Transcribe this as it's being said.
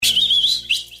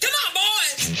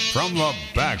From the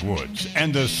backwoods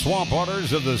and the swamp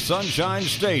waters of the Sunshine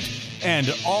State and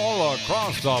all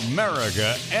across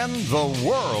America and the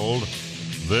world,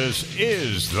 this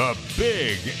is the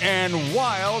Big and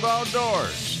Wild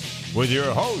Outdoors with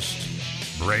your host,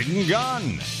 Braden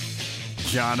Gunn,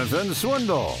 Jonathan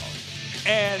Swindle,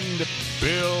 and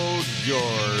Bill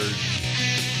George.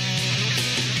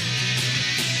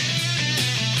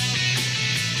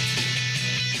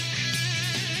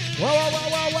 Whoa.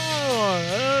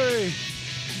 Hey.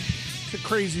 It's a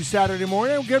crazy Saturday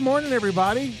morning. Good morning,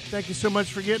 everybody. Thank you so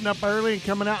much for getting up early and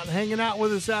coming out and hanging out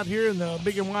with us out here in the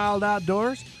Big and Wild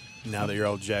Outdoors. Now that you're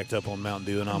all jacked up on Mountain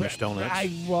Dew and Amish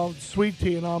donuts. Sweet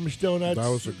tea and Amish donuts. That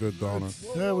was a good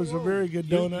donut. That was a very good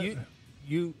donut.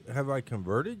 You have I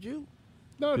converted you?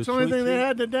 No, it's to the only sweet thing they tea?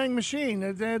 had the dang machine.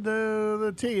 They had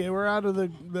the tea. We're out of the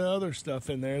other stuff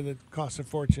in there that costs a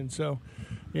fortune. So,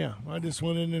 yeah, I just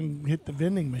went in and hit the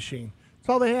vending machine. That's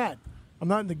all they had. I'm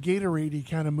not in the Gatorade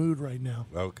kind of mood right now.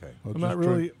 Okay. Well, I'm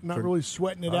just not really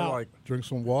sweating it out. Drink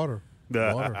some water.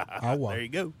 Water. Agua. There you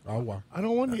go. Agua. I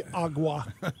don't want any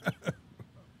agua.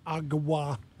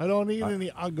 Agua. I don't need any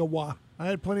agua. I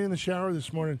had plenty in the shower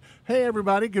this morning. Hey,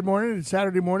 everybody. Good morning. It's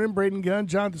Saturday morning. Braden Gunn,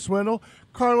 Jonathan Swindle,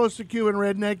 Carlos the Cuban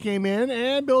Redneck came in,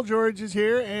 and Bill George is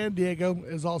here, and Diego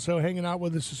is also hanging out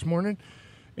with us this morning.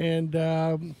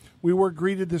 And we were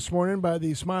greeted this morning by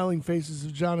the smiling faces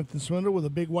of Jonathan Swindle with a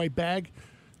big white bag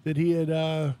that he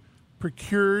had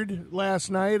procured last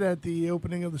night at the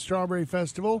opening of the Strawberry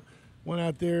Festival. Went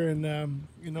out there and,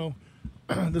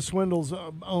 the Swindles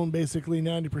own basically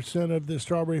 90% of the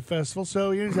Strawberry Festival.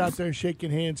 So he's out there shaking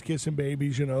hands, kissing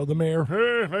babies, the mayor.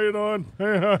 Hey, how you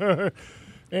doing?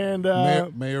 And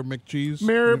Mayor McCheese.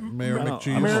 Mayor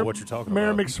McCheese. I don't know what you're talking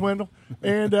Mayor about. McSwindle.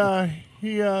 And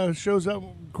he shows up,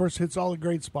 of course, hits all the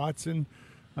great spots, and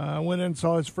went in and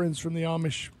saw his friends from the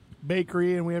Amish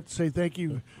bakery. And we have to say thank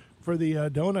you for the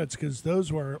donuts, because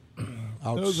those are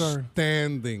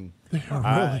Outstanding. they are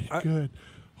really good.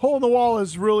 Hole in the Wall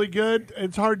is really good.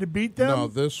 It's hard to beat them. No,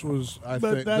 this was. I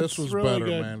But think that's this was really better,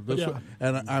 good. man. Yeah.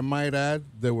 And I might add,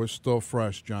 they were still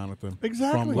fresh, Jonathan.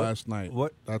 Exactly. From last night.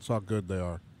 What- That's how good they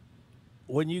are.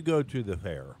 When you go to the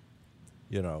fair,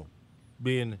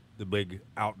 being the big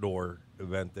outdoor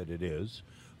event that it is,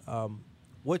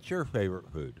 what's your favorite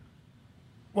food?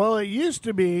 Well, it used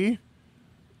to be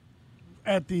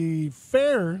at the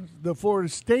fair, the Florida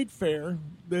State Fair,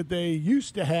 that they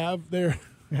used to have there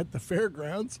at the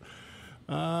fairgrounds.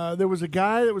 There was a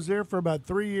guy that was there for about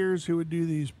 3 years who would do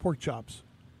these pork chops,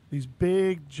 these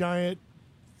big, giant,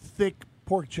 thick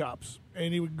pork chops,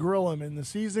 and he would grill them. And the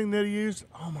seasoning that he used,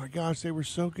 oh my gosh, they were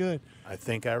so good. I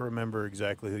think I remember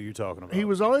exactly who you're talking about. He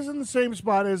was always in the same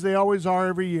spot as they always are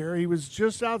every year. He was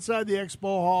just outside the expo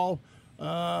hall,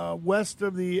 west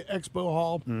of the expo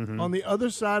hall, on the other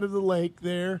side of the lake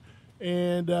there.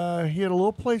 And he had a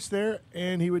little place there,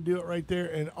 and he would do it right there.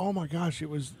 And oh my gosh,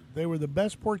 they were the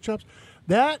best pork chops.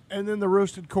 That, and then the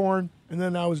roasted corn, and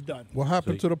then I was done. What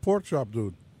happened to the pork chop,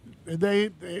 dude?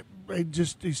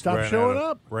 He stopped showing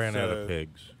up. Ran out So- of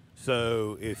pigs.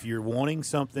 So if you're wanting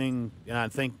something, and I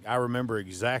think I remember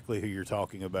exactly who you're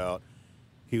talking about,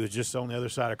 he was just on the other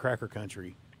side of Cracker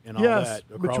Country and all Yes,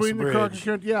 that across between the the bridge.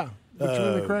 Cracker Country,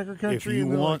 between the Cracker Country If you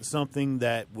and the want lake. something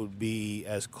that would be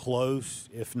as close,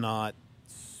 if not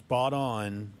spot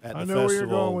on, at the I know where festival,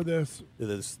 you're going with this.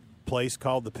 this place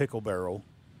called the Pickle Barrel,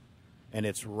 and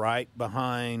it's right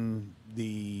behind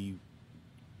the.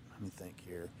 Let me think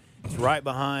here. It's right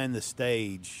behind the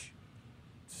stage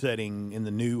setting in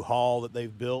the new hall that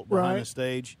they've built behind Right. the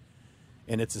stage,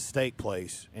 and it's a steak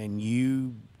place. And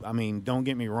don't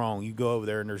get me wrong, you go over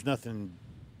there and there's nothing.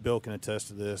 Bill can attest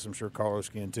to this. I'm sure Carlos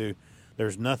can too.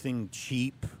 There's nothing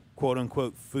cheap, quote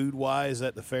unquote, food wise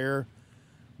at the fair.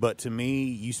 But to me,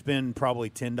 you spend probably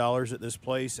 $10 at this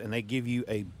place, and they give you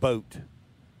a boat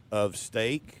of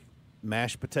steak,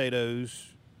 mashed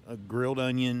potatoes, grilled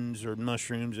onions or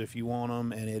mushrooms if you want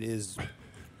them, and it is,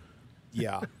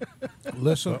 yeah.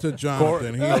 Listen to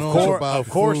Jonathan. He knows about Of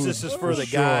course, food, this is for the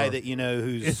guy sure. that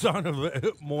who's. It's on a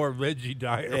more veggie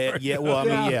diet. Yeah, well, I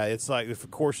mean, Yeah. yeah, it's like,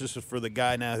 of course, this is for the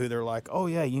guy now who they're like, oh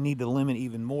yeah, you need to limit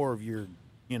even more of your,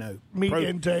 Meat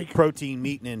intake. protein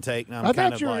meat intake. And I'm I kind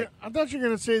thought of you were. like, I thought you were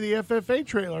going to say the FFA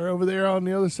trailer over there on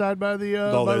the other side by the.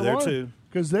 they're there too.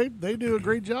 Because they do a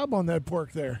great job on that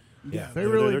pork there. Yeah, they they're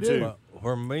really there do. too.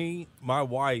 For me, my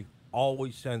wife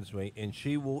always sends me, and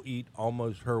she will eat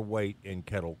almost her weight in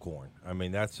kettle corn. I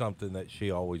mean, that's something that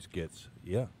she always gets.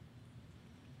 Yeah.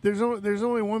 There's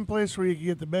only one place where you can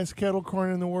get the best kettle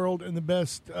corn in the world and the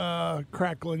best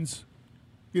cracklings,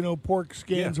 pork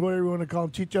skins, Yeah. whatever you want to call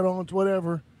them, chicharrones,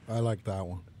 whatever, I like that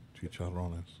one.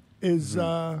 Chicharrones. is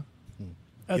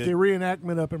at the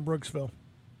reenactment up in Brooksville.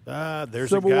 There's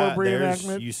Civil a War guy.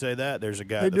 reenactment. You say that. There's a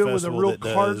guy They at the do it with a festival real that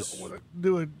card, does.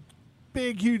 do a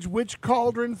big, huge witch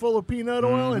cauldron full of peanut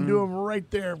oil and do them right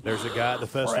there. There's a guy at the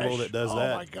festival Fresh. that does Oh,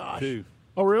 that. my gosh. Too.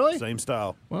 Oh, really? Same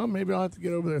style. Well, maybe I'll have to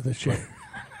get over there this year.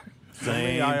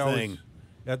 Same I always, thing.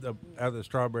 at the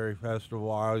Strawberry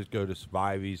Festival, I always go to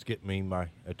Spivey's, get me my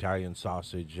Italian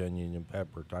sausage, onion and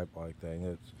pepper type like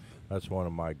thing. That's one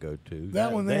of my go-tos.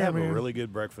 That one They there, have man. a really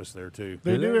good breakfast there too.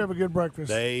 They Do do they? have a good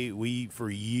breakfast. We for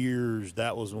years,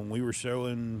 that was when we were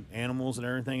showing animals and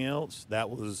everything else.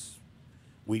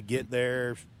 We'd get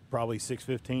there probably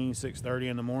 6:15, 6:30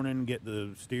 in the morning, get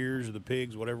the steers or the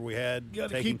pigs, whatever we had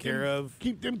Gotta taken keep care them, of,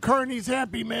 Keep them carnies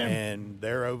happy, man. and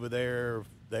they're over there.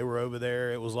 They were over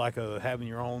there. It was like having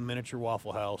your own miniature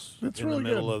Waffle House That's in really the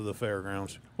middle good. of the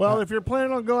fairgrounds. Well, if you're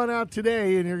planning on going out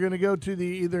today and you're going to go to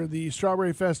either the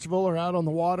Strawberry Festival or out on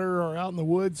the water or out in the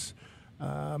woods,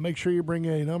 make sure you bring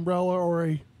an umbrella or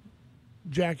a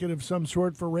jacket of some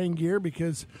sort for rain gear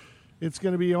because it's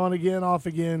going to be on again, off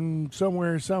again,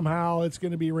 somewhere, somehow. It's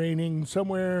going to be raining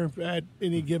somewhere at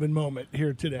any given moment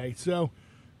here today. So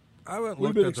I haven't We've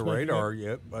looked been at the expecting radar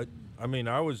yet, but I mean,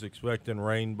 I was expecting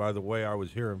rain by the way I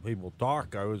was hearing people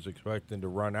talk. I was expecting to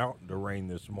run out in the rain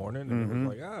this morning, and it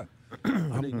was like,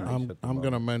 pretty nice I'm at the going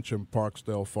to moment. mention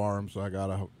Parksdale Farms. I got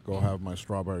to go have my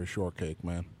strawberry shortcake,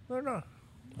 man. no.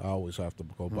 I always have to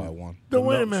go buy one. Don't The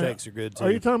wait a minute. milkshakes are good, too.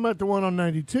 Are you talking about the one on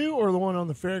 92 or the one on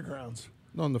the fairgrounds?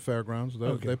 No, on the fairgrounds.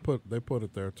 Okay. They put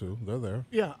it there, too. They're there.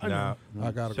 Yeah, I know. No,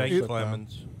 I got to go St. sit down.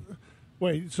 Clemens.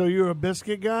 Wait, so you're a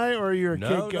biscuit guy or you're a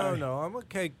No, cake guy? no, I'm a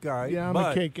cake guy. Yeah, I'm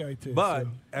but, a cake guy too. But so.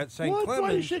 at St. What? Why are you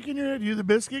Clemens, shaking your head? You the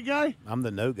biscuit guy? I'm the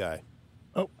no guy.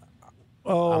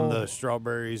 Oh, I'm the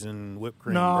strawberries and whipped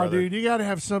cream. no, brother. dude, you got to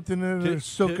have something in there to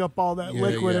soak up all that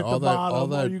liquid at all the that, bottom. all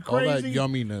that, are you all that crazy?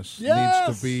 yumminess Yes!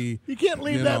 needs to be. You can't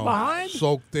leave you that know, behind.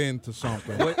 Soaked into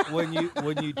something.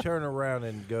 when you turn around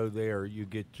and go there, you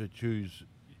get to choose.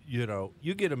 You know,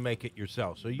 you get to make it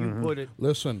yourself. So you put it.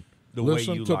 Listen, The way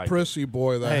listen you to like it. Prissy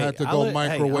Boy that Hey, had to I go let- hey, I'm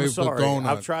microwave the sorry. donut.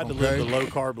 I've tried to okay? live the low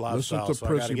carb lifestyle, to so I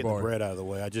got to Prissy get Boy. the bread out of the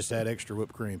way. I just add extra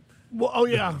whipped cream. Well, oh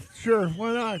yeah, sure.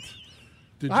 Why not?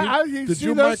 Did you, you did see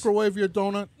you those- microwave your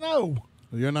donut? No.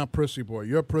 You're not Prissy Boy.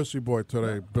 You're Prissy Boy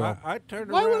today, Bill. I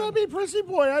turned Why around. would I be prissy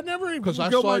boy? I never even Because I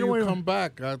go saw you microwave. come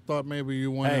back. I thought maybe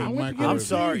you went Hey, and I went to get microwaved. I'm it.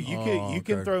 sorry. You Oh,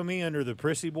 can okay. throw me under the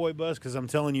Prissy Boy bus because I'm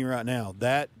telling you right now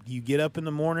that you get up in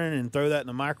the morning and throw that in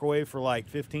the microwave for like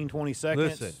 15, 20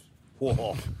 seconds. Listen.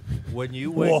 Whoa. When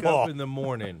you wake Whoa. up in the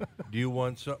morning, do you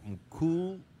want something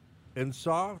cool and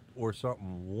soft or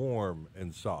something warm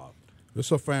and soft? This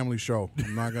is a family show.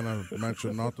 I'm not going to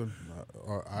mention nothing.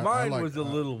 I Mine like- was a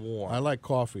little warm. I like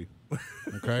coffee.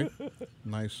 Okay?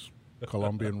 Nice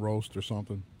Colombian roast or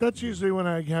something. That's usually when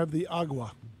I have the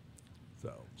agua.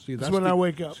 so See, That's when I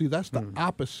wake up. See, that's the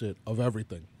opposite of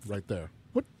everything right there.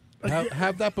 What?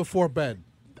 Have that before bed.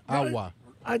 Agua.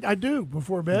 I do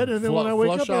before bed, and then when I wake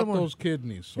Flush up in the out morning. those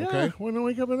kidneys, Yeah, okay? when I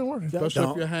wake up in the morning. Especially if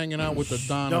Don't- you're hanging out with the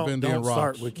Don of Indian Don't Rocks.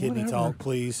 start with kidney Whatever. talk,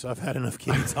 please. I've had enough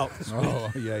kidney talk this week.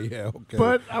 Oh, yeah, okay.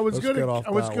 But I was Let's going get to off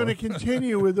I was that going to one.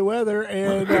 continue with the weather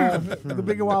and the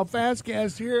Big and Wild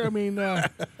Fastcast here. I mean,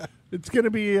 it's going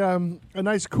to be a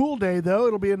nice cool day though.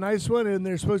 It'll be a nice one, and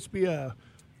there's supposed to be an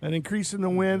increase in the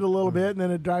wind a little bit, and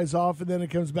then it dries off, and then it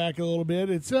comes back a little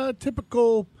bit. It's a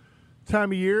typical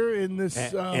time of year in this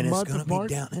And it's month going of to be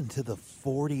March. down into the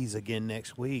 40s again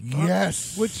next week.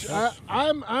 Yes. Which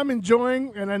I'm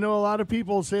enjoying, and I know a lot of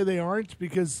people say they aren't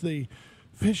because the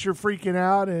fish are freaking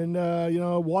out, and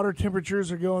water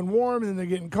temperatures are going warm, and then they're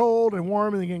getting cold, and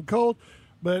warm, and they're getting cold.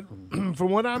 But from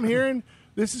what I'm hearing,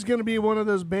 this is going to be one of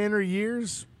those banner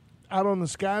years out on the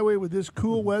Skyway with this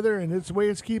cool weather, and it's the way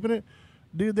it's keeping it.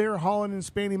 Dude, they're hauling in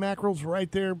spanny mackerels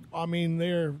right there. I mean,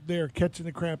 they're catching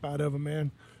the crap out of them,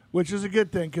 man. Which is a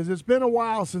good thing because it's been a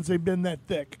while since they've been that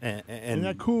thick, and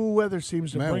that cool weather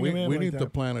seems to Man, bring them in. we like need that. to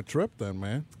plan a trip then,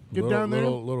 man. Get little, down there.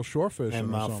 Little shore fishing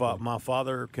And or something. my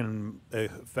father can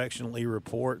affectionately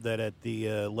report that at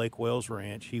the Lake Wales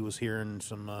Ranch, he was hearing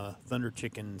some thunder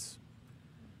chickens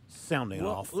sounding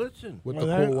well, off. listen, With Well,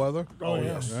 the that- cool weather. Oh,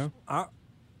 yes. Yeah.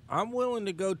 I'm willing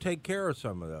to go take care of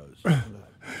some of those.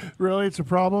 Really, it's a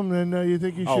problem. Then you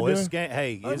think you should Oh, do it's it?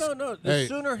 hey, Oh, it's, no. The Hey.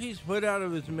 sooner he's put out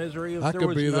of his misery, if I there could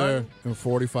was be none, there in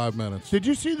 45 minutes. Did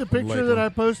you see the picture Lakeland. that I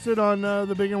posted on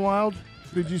the Big and Wild?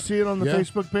 Did you see it on the Yeah.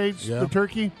 Facebook page? Yeah. The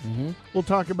turkey. Mm-hmm. We'll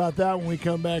talk about that when we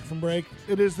come back from break.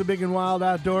 It is the Big and Wild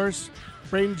Outdoors.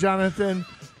 Braden, Jonathan,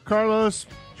 Carlos,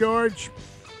 George,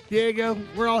 Diego.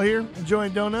 We're all here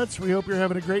enjoying donuts. We hope you're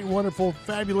having a great, wonderful,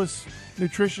 fabulous,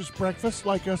 nutritious breakfast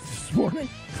like us this morning.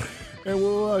 And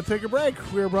we'll take a break.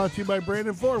 We are brought to you by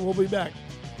Brandon Ford. We'll be back.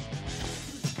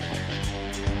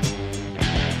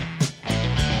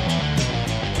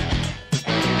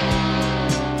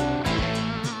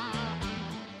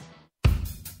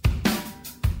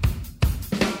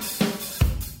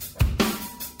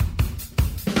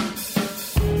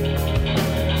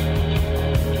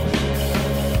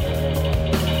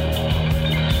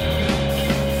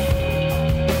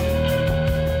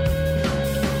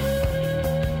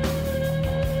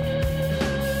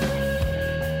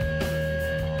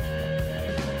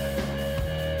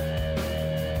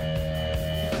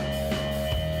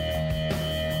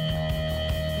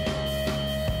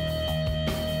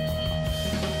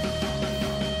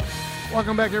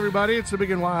 Welcome back, everybody. It's the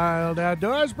Big and Wild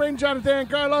Outdoors. Braden, Jonathan,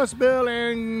 Carlos, Bill,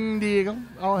 and Diego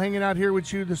all hanging out here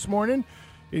with you this morning.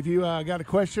 If you got a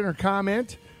question or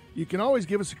comment, you can always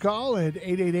give us a call at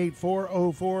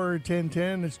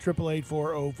 888-404-1010. It's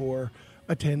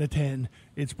 888-404-1010.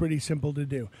 It's pretty simple to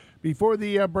do. Before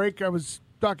the break, I was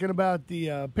talking about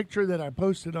the picture that I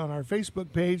posted on our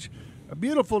Facebook page. A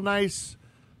beautiful, nice,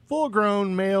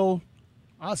 full-grown male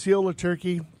Osceola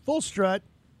turkey, full strut,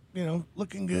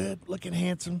 looking good, looking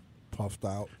handsome. Puffed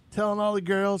out. Telling all the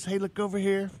girls, hey, look over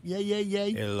here. Yay, yay,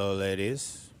 yay. Hello,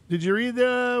 ladies. Did you read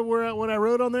what I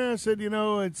wrote on there? I said,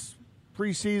 it's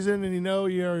preseason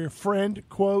and your friend,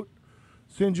 quote,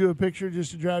 sends you a picture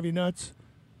just to drive you nuts.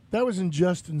 That was in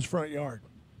Justin's front yard.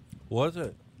 Was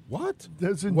it? What?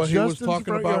 That's in What he was Justin's talking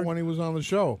front about yard. when he was on the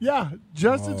show. Yeah,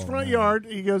 Justin's Oh, front man. yard.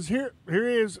 He goes, here he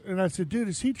is. And I said, dude,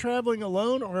 is he traveling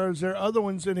alone or is there other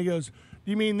ones? And he goes, do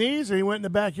you mean these? And he went in the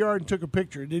backyard and took a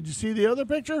picture. Did you see the other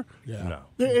picture? Yeah. No.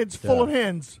 It's full of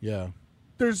hens. Yeah.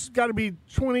 There's got to be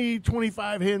 20,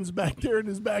 25 hens back there in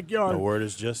his backyard. Now, where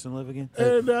does Justin live again?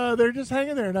 And they're just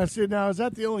hanging there. And I said, now, is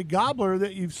that the only gobbler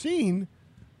that you've seen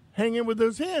hanging with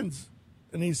those hens?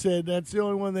 And he said, that's the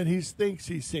only one that he thinks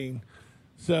he's seen.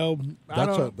 So,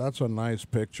 That's a nice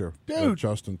picture that Dude.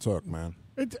 Justin took, man.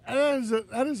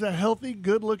 that is a healthy,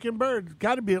 good-looking bird.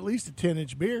 Got to be at least a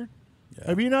 10-inch beard. Yeah.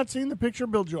 Have you not seen the picture,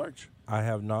 Bill George? I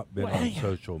have not been Well, on hey.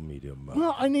 social media much.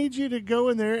 Well, I need you to go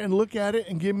in there and look at it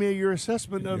and give me your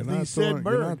assessment of the said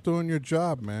bird. You're not doing your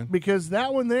job, man. Because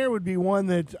that one there would be one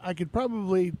that I could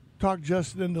probably talk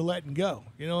Justin into letting go.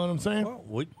 You know what I'm saying?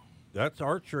 Well, that's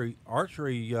archery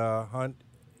hunt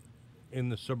in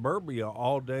the suburbia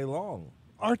all day long.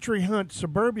 Archery hunt,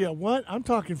 suburbia, what? I'm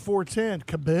talking 410,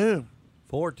 kaboom.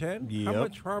 410? How Yep.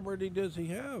 much property does he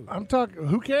have? I'm talking,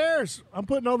 who cares? I'm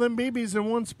putting all them BBs in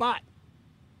one spot.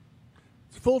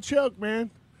 It's full choke,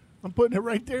 man. I'm putting it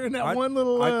right there in that one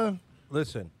little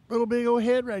Listen, little big old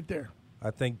head right there.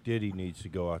 I think Diddy needs to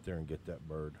go out there and get that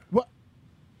bird. What?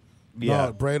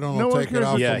 No, Braden No will one take it cares.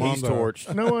 out Yeah, from he's under.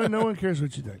 torched. No one cares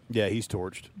what you think. Yeah, he's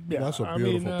torched. Yeah, That's a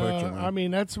beautiful picture, man. I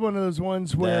mean, that's one of those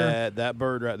ones where That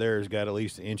bird right there has got at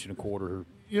least an inch and a quarter,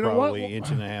 You know what? probably inch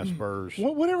and a half spurs.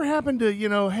 whatever happened to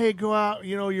hey, go out.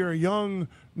 You're a young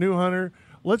new hunter.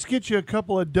 Let's get you a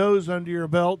couple of does under your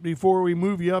belt before we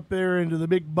move you up there into the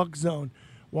big buck zone.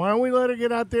 Why don't we let her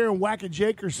get out there and whack a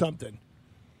jake or something?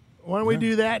 Why don't we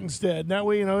do that instead? That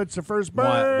way, it's the first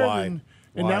bird, Why? and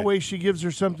Why? that way she gives her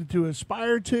something to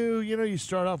aspire to. You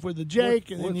start off with the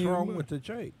jake, and then What's you wrong with the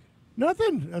Jake?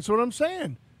 nothing. That's what I'm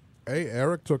saying. Hey,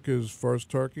 Eric took his first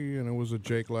turkey, and it was a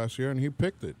Jake last year, and he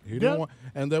picked it. He Yeah. didn't want,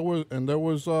 and there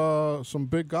was some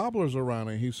big gobblers around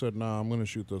it. He said, "Nah, I'm going to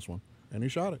shoot this one," and he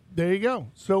shot it. There you go.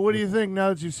 So, what do you think now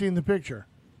that you've seen the picture?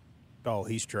 Oh,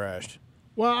 he's trashed.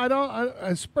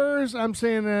 Well, Spurs. I'm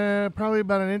saying probably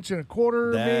about an inch and a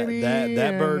quarter, maybe.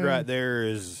 That bird and, right there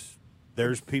is.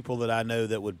 There's people that I know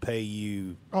that would pay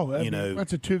you. Oh,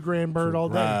 that's a $2,000 bird all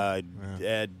day.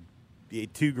 At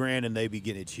 $2,000 and they be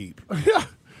getting it cheap.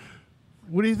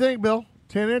 What do you think, Bill?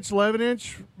 10-inch,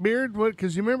 11-inch beard? What?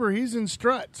 Because you remember he's in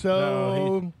strut.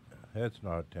 So No, that's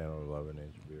not a 10 or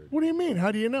 11-inch beard. what do you mean?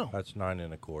 How do you know? That's 9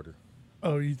 1/4.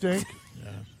 Oh, you think?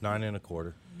 9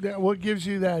 1/4. Yeah, what gives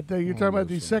you that? You're talking about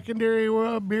these secondary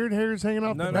beard hairs hanging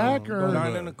off the back, or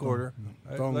 9 1/4.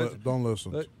 Don't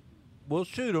listen. We'll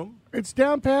shoot him. it's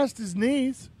down past his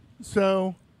knees.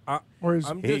 So, or his,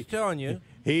 I'm just telling you.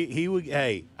 He would.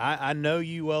 Hey, I know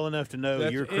you well enough to know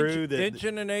That's your crew that inch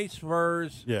and an eighth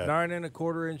spurs, Yeah. 9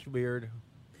 1/4-inch beard.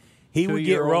 he would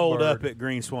get 2-year-old rolled bird. up at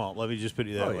Green Swamp. Let me just put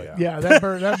it that Oh, way. yeah. that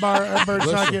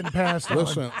bird's not getting passed on.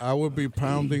 Listen, I would be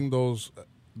pounding those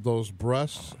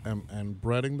breasts and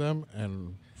breading them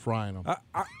and frying them.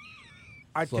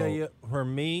 I So- tell you, for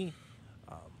me,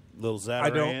 Little I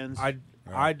Zatarans. don't.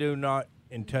 I do not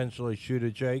intentionally shoot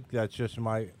a Jake. That's just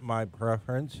my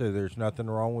preference. So there's nothing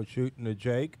wrong with shooting a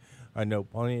Jake. I know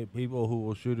plenty of people who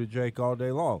will shoot a Jake all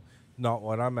day long. Not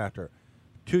what I'm after.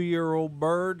 2-year-old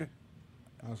bird.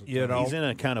 You know, He's in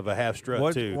a kind of a half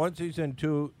strut too. once he's in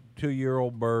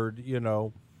 2-year-old bird,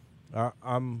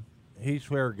 he's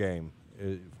fair game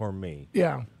for me.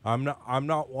 Yeah. I'm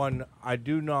not one.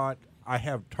 I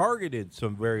have targeted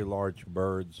some very large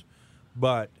birds,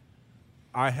 but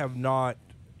I have not,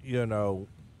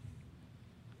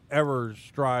 ever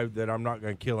strived that I'm not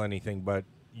going to kill anything but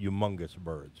humongous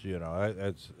birds.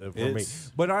 That's for me.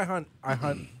 It's- But I hunt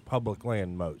public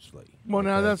land mostly. Well,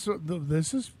 now Okay? that's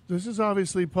this is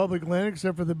obviously public land,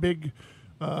 except for the big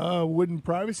wooden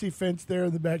privacy fence there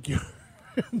in the backyard.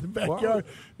 In the backyard.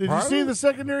 Did you see private? the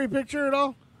secondary picture at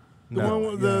all? The No.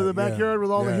 one with the backyard with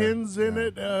all the yeah, hens in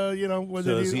it. With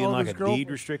So is he in all like his a deed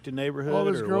restricted neighborhood? all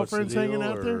his or what's the girlfriends hanging deal,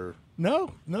 out there? or-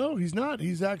 No, he's not.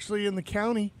 He's actually in the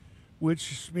county,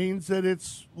 which means that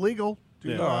it's legal to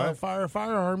Yeah. fire a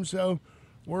firearm. So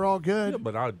we're all good. Yeah,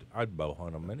 but I'd bow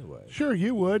hunt them anyway. Sure,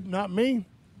 you would, not me.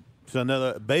 So in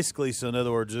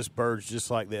other words, this bird's just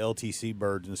like the LTC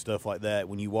birds and stuff like that.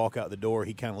 When you walk out the door,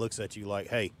 he kind of looks at you like,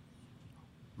 "Hey,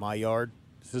 my yard.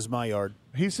 This is my yard."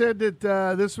 He said that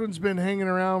this one's been hanging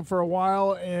around for a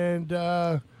while and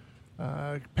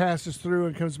passes through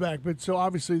and comes back. But so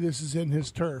obviously this is in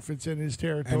his turf. It's in his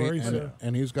territory.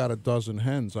 And he's got a dozen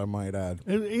hens, I might add.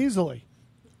 Easily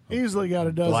got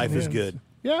a dozen. Life is hens. good.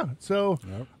 Yeah. So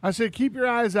Yep. I said, keep your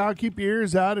eyes out, keep your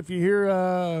ears out. If you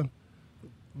hear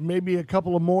maybe a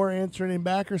couple of more answering him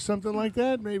back or something like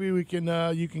that, maybe we can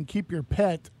you can keep your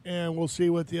pet and we'll see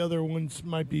what the other ones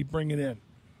might be bringing in.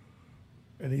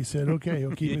 And he said, okay,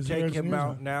 he'll keep You his take ears and him ears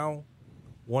out now,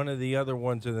 one of the other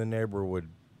ones in the neighborhood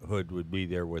would be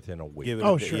there within a week. Give it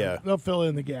Oh, a, sure. Yeah. They'll fill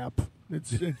in the gap. It's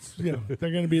they're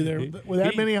going to be there with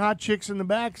that many hot chicks in the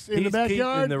backyard. He's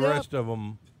keeping the Yep. rest of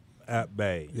them at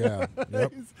bay. Yeah.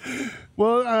 Yep.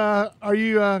 Well, are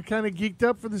you kind of geeked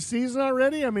up for the season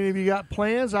already? I mean, have you got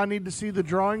plans? I need to see the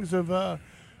drawings of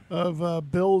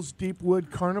Bill's Deepwood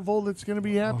Carnival that's going to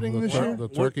be happening this year. The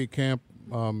turkey camp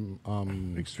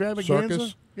Extravaganza.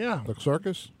 circus. Yeah. The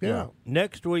circus. Yeah.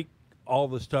 Next week, all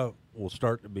the stuff will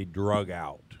start to be drug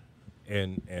out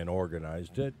and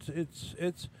organized.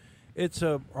 It's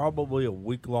probably a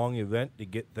week-long event to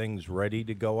get things ready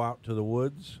to go out to the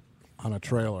woods. On a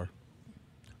trailer.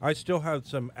 I still have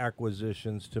some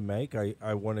acquisitions to make.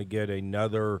 I want to get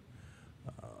another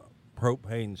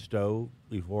propane stove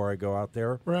before I go out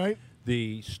there. Right.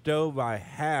 The stove I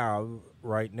have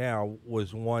right now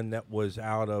was one that was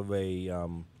out of a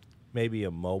maybe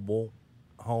a mobile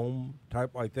home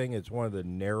type like thing. It's one of the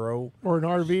narrow, Or an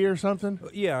RV or something.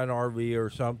 an RV or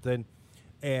something.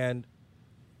 And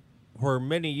for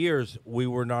many years, we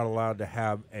were not allowed to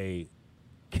have a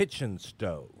kitchen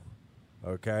stove.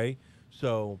 Okay,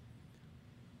 so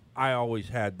I always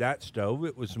had that stove.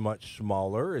 It was much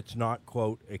smaller. It's not,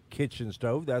 quote, a kitchen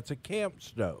stove. That's a camp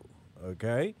stove.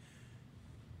 Okay.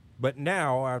 But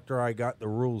now, after I got the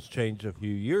rules changed a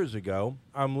few years ago,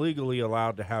 I'm legally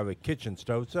allowed to have a kitchen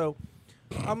stove. So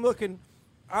I'm looking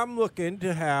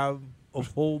to have a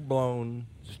full-blown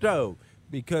stove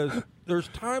because there's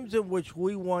times in which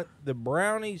we want the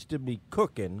brownies to be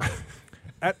cooking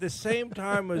at the same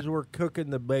time as we're cooking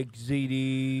the baked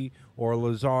ziti or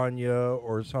lasagna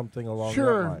or something along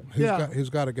Sure. that line. Yeah.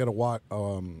 He's got to get a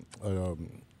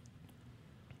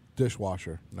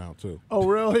dishwasher now too. Oh,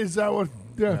 really? Is that what?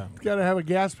 Yeah. Yeah. Got to have a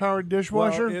gas-powered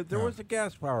dishwasher. Well, if there was a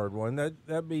gas-powered one,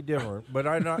 that'd be different. But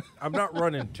I'm not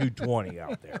running 220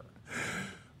 out there.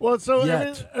 Well, so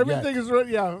Yet. everything is right.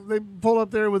 Yeah, they pull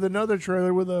up there with another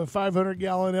trailer with a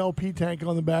 500-gallon LP tank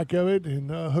on the back of it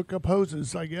and hook up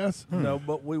hoses, I guess. No,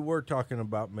 but we were talking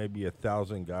about maybe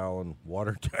 1,000-gallon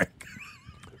water tank.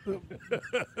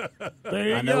 There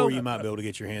you I know go. where you might be able to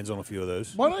get your hands on a few of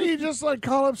those. Why don't you just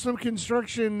call up some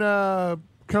construction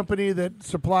company that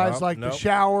supplies the Nope.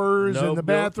 showers Nope, and the nope.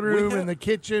 bathroom We and the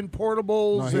kitchen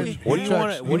portables? No, and, he- What do you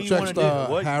want? checks- What do he you want to checks do? the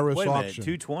What, Harris wait a minute, auction.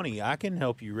 220. I can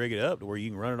help you rig it up to where you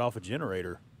can run it off a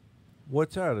generator.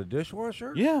 What's that? A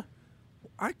dishwasher? Yeah.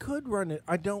 I could run it.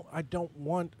 I don't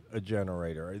want a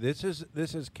generator. This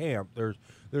is camp.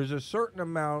 There's a certain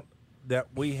amount that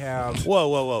we have.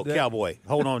 Whoa, That- cowboy!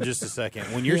 Hold on just a second.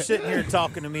 When you're sitting here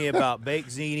talking to me about baked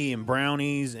ziti and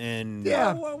brownies and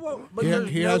Yeah. Whoa. But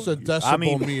He has a decibel I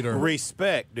mean, meter.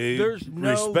 respect, dude. There's no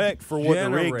respect for what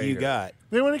the rig you generator. got.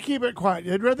 they want to keep it quiet.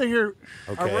 They'd rather hear.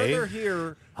 I'd Okay, rather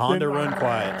hear. Honda then- run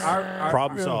quiet.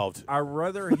 Problem solved. I'd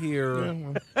rather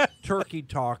hear turkey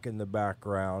talk in the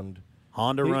background.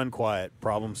 Honda run quiet.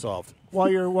 Problem solved. while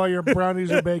your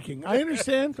brownies are baking. I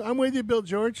understand. I'm with you, Bill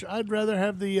George. I'd rather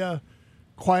have the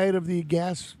quiet of the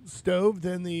gas stove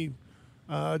than the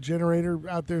generator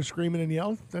out there screaming and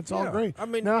yelling. That's all Yeah. great. I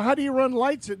mean- now, how do you run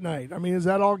lights at night? I mean, is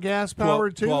that all gas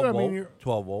powered too? 12 I volt, mean, you're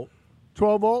 12 volt.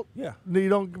 12 volt. Yeah. You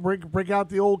don't break out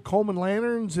the old Coleman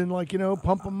lanterns and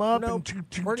pump them up. No, and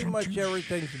pretty much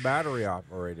everything's battery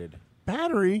operated.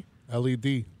 battery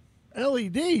LED.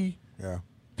 LED. Yeah.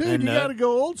 Dude, And you got to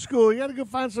go old school. You got to go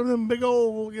find some of them big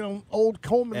old, old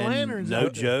Coleman And lanterns. no out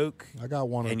there. joke. I got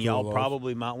one or And two y'all of those.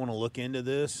 probably might want to look into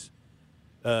this.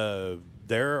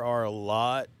 There are a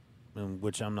lot,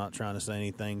 which I'm not trying to say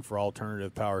anything for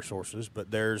alternative power sources,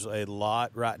 but there's a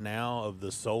lot right now of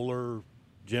the solar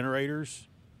generators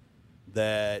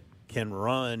that can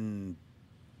run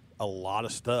a lot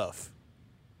of stuff,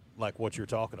 like what you're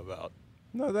talking about.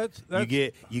 No, that's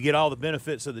you get all the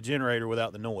benefits of the generator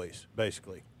without the noise,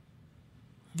 basically.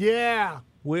 Yeah.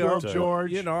 we Well, are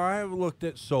George. You know, I have looked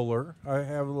at solar.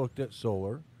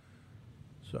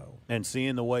 So And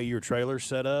seeing the way your trailer's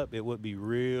set up, it would be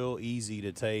real easy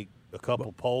to take a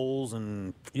couple poles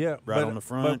and yeah, right but, on the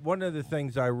front. But one of the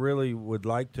things I really would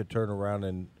like to turn around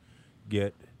and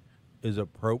get is a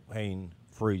propane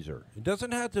freezer. It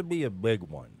doesn't have to be a big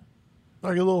one.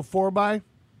 Like a little 4x?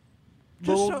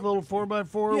 Just Little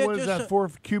 4x4? Yeah, What is just that, 4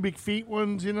 cubic feet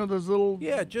ones? You know, those little...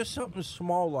 Yeah, just something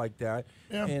small like that.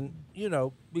 Yeah. And, you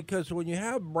know, because when you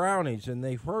have brownies and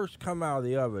they first come out of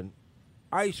the oven,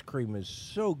 ice cream is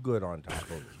so good on top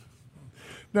of it.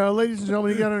 Now, ladies and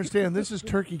gentlemen, you got to understand, this is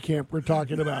turkey camp we're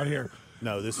talking about here.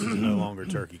 No, this is no longer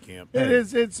turkey camp. It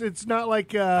is. It's not like,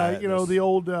 the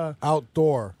old...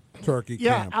 Outdoor turkey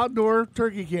yeah, camp. outdoor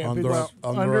turkey camp. Under, It's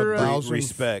under a uh, thousand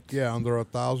respect. Yeah, under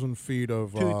 1,000 feet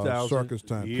of 2,000. circus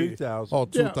tent. 2,000. Oh,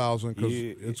 2,000 because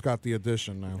You- it's got the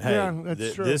addition now. Hey, Yeah,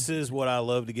 that's true. This is what I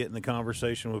love to get in the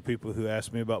conversation with people who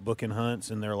ask me about booking hunts,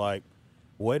 and they're like,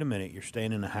 "Wait a minute, you're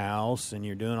staying in the house and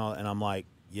you're doing all," and I'm like,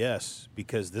 "Yes,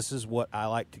 because this is what I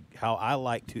like to, how I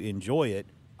like to enjoy it,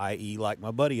 i.e., like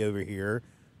my buddy over here,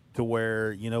 to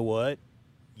where you know what,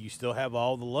 you still have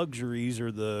all the luxuries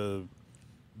or the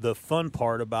fun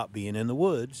part about being in the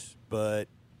woods, but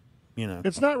you know,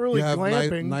 It's not really You have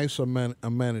glamping. nice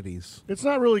amenities. It's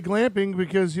not really glamping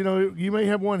because, you know, you may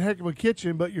have one heck of a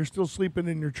kitchen, but you're still sleeping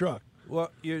in your truck.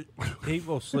 Well,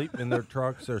 people sleep in their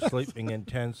trucks, they're sleeping in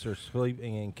tents, they're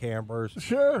sleeping in campers.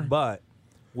 Sure. But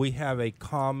we have a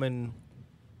common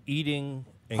eating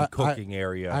and cooking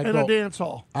area. And a dance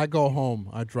hall. I go home.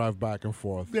 I drive back and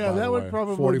forth. Yeah, by that the would way.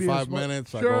 probably be 45 smart-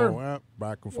 minutes. Sure. I go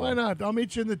back and forth. Why not? I'll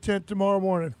meet you in the tent tomorrow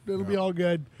morning. It'll be all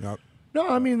good. Yep. No,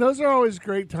 I mean, those are always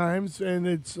great times, and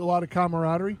it's a lot of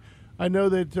camaraderie. I know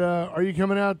that, are you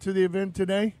coming out to the event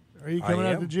today? Are you coming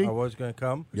out to G? I was going to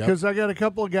come. Yep. Because I got a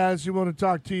couple of guys who want to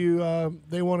talk to you.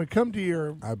 They want to come to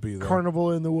your I'll be there.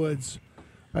 carnival in the woods.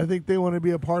 I think they want to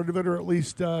be a part of it, or at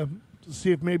least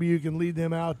see if maybe you can lead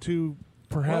them out to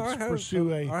perhaps Well, I have pursue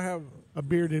some- I have. a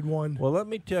bearded one. Well, let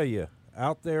me tell you,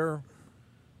 out there,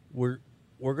 we're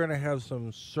going to have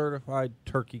some certified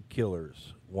turkey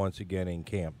killers once again in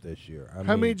camp this year. I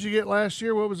How mean, many did you get last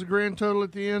year? What was the grand total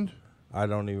at the end? I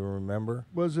don't even remember.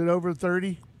 Was it over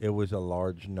 30? It was a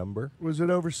large number. Was it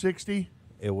over 60?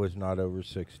 It was not over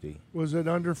 60. Was it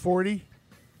under 40?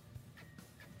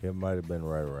 It might have been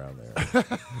right around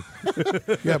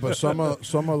there. Yeah, but some of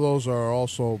those are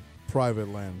also private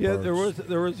land. Yeah, birds.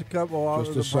 there was a couple out Just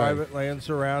of to the say. private land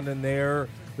surrounding there.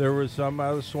 There was some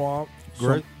out of the swamp.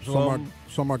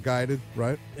 Some are guided,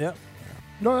 right? Yep.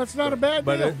 No, that's not a bad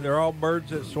But deal. they're all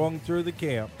birds that swung through the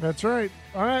camp. That's right.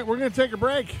 All right, we're going to take a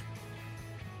break.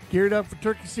 Geared up for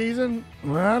turkey season?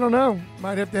 Well, I don't know.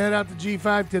 Might have to head out to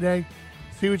G5 today.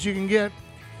 See what you can get.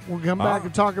 We'll come back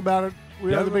and talk about it.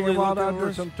 We are the Big and Wild looking for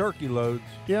Outdoors. some turkey loads.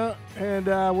 Yeah, and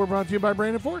we're brought to you by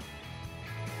Brandon Ford.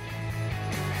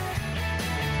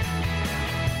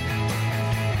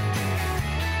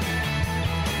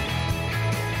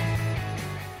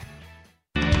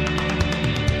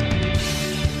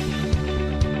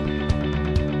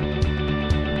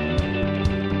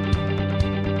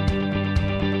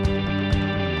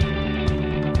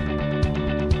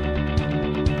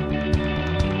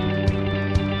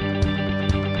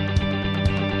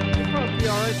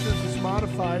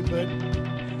 But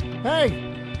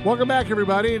hey, welcome back,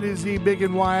 everybody. It is the Big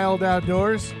and Wild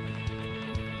Outdoors.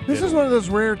 This is one of those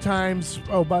rare times.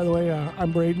 Oh, by the way,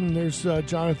 I'm Braden. There's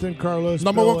Jonathan, Carlos,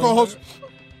 Number Bill, one co-host.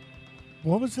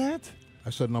 What was that? I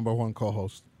said number one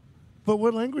co-host. But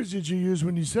what language did you use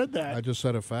when you said that? I just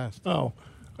said it fast. Oh,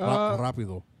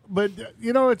 Rápido. but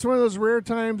you know, it's one of those rare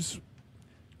times.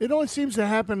 It only seems to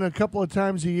happen a couple of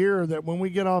times a year that when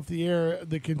we get off the air,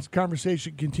 the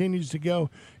conversation continues to go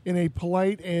in a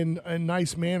polite and a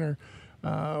nice manner.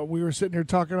 We were sitting here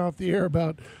talking off the air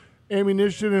about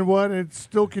ammunition and what. It's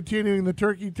still continuing the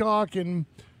turkey talk. And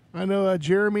I know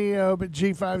Jeremy at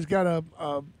G5's got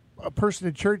a person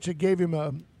at church that gave him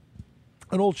an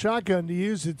old shotgun to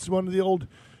use. It's one of the old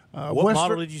what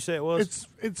model did you say it was?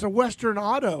 It's a Western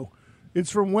Auto. It's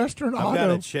from Western I've Auto. got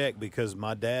to check because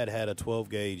my dad had a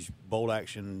 12-gauge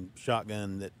bolt-action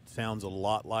shotgun that sounds a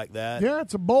lot like that. Yeah,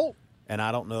 it's a Bolt. And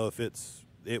I don't know if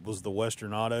it was the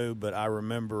Western Auto, but I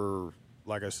remember,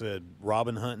 like I said,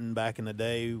 robin hunting back in the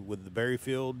day with the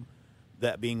Berryfield,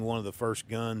 that being one of the first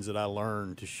guns that I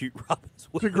learned to shoot robins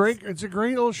with. It's a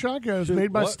great little shotgun. It's Shoot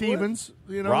made by what? Stevens.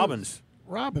 You know, Robins.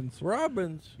 Robins.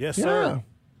 Robins. Yes, Yeah. sir.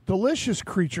 Delicious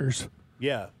creatures.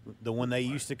 Yeah, the when they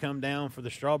used to come down for the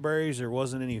strawberries, there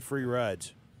wasn't any free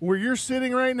rides. Where you're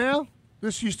sitting right now,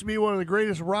 This used to be one of the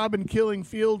greatest robin killing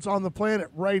fields on the planet,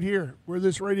 right here where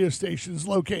this radio station is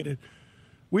located.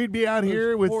 We'd be out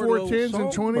here with poor 410s little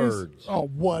and 20s. songbirds. Oh,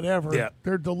 whatever. Yep.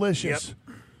 They're delicious.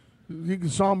 You can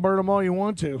songbird them all you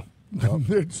want to.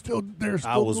 they're still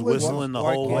I was delicious. whistling the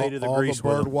whole way to the all grease the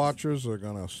bird wheel. watchers are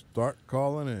going to start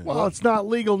calling in. Well, it's not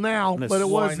legal now, Miss- but it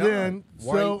Why was not? then.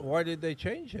 So Why did they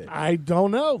change it? I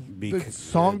don't know. The Because-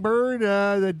 songbird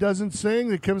that doesn't sing,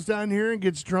 that comes down here and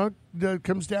gets drunk,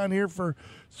 comes down here for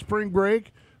spring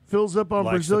break, fills up on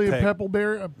Likes to Brazilian peck-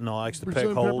 pepperberry. No, likes to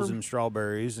Brazilian peck holes pepper. in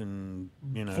strawberries and,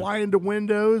 Fly into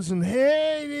windows and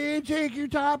hey, dude, take your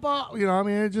top off. I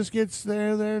mean, it just gets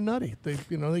they're nutty. They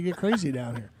get crazy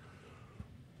down here,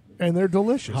 and they're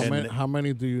delicious. How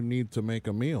many do you need to make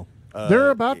a meal?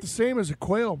 They're about the same as a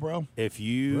quail, bro. If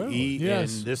you eat,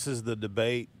 Yes. and this is the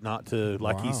debate, not to,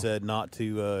 like he Wow. said, not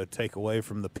to take away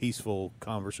from the peaceful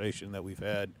conversation that we've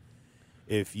had.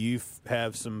 If you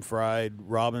have some fried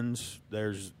robins,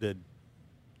 there's the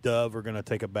dove are going to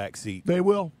take a back seat. They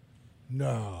will.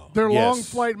 No. They're Yes. long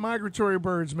flight migratory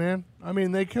birds, man. I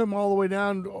mean, they come all the way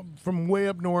down from way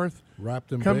up north.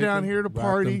 Wrapped in Come bacon? down here to Wrapped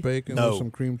party. in bacon No. with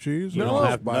some cream cheese? You or don't just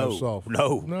have by no, itself?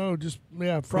 no, No, just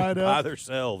fried by up.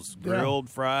 themselves, Yeah. grilled,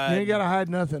 fried. You ain't got to hide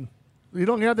nothing. You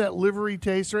don't have that livery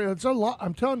taste. Right? It's a lot.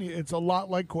 I'm telling you, it's a lot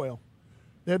like quail.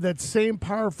 They have that same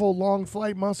powerful long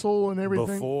flight muscle and everything.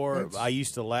 Before, It's- I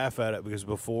used to laugh at it because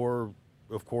before,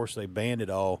 of course, they banned it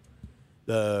all.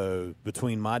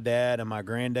 Between my dad and my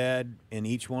granddad in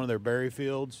each one of their berry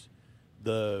fields,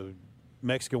 the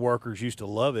Mexican workers used to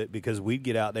love it because we'd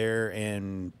get out there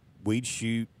and we'd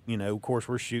shoot. Of course,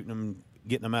 we're shooting them,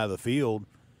 getting them out of the field.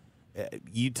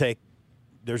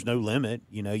 There's no limit.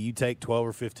 You take 12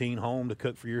 or 15 home to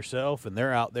cook for yourself, and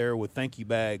they're out there with thank you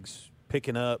bags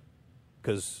picking up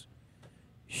because,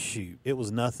 shoot, it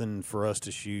was nothing for us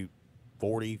to shoot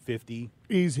 40, 50.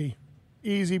 easy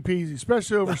peasy,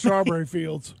 especially over strawberry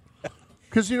fields.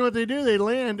 Because you know what they do? They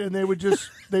land and they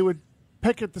would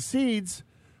peck at the seeds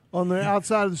on the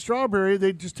outside of the strawberry.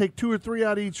 They'd just take 2 or 3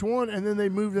 out of each one, and then they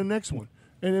move to the next one,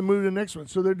 and then move to the next one.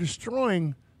 So they're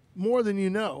destroying more than you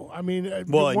know. I mean,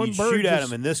 Well, and one you bird shoot at just-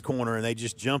 them in this corner, and they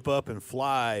just jump up and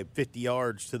fly 50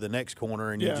 yards to the next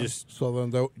corner, and Yeah. you just So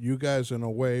then you guys, in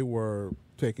a way, were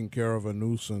taking care of a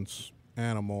nuisance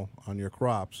animal on your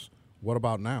crops. What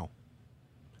about now?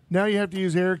 Now you have to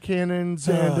use air cannons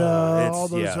and it's- all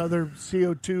those yeah. other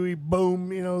CO2 boom.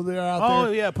 They're out oh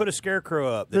there. yeah, put a scarecrow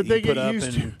up That that they you put get up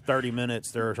used in to. 30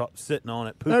 minutes. They're sitting on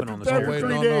it, pooping After- on the after scarecrow.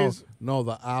 3 no, days. No,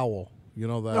 the owl. You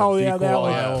know that? Oh, yeah, decoy that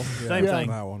one. owl? Yeah. Same thing.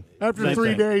 That one. After Same 3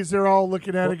 thing. days, they're all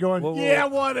looking at it going, Well, yeah,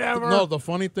 whatever. No, the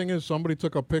funny thing is somebody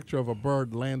took a picture of a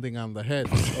bird landing on the head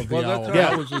of the Well, that's owl. what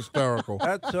That I- was hysterical.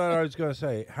 That's what I was going to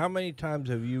say. How many times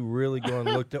have you really gone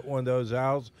and looked at one of those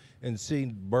owls and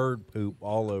seen bird poop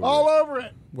all over all it? over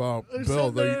it. Well, They're Bill,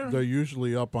 sitting there. they're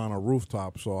usually up on a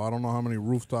rooftop, so I don't know how many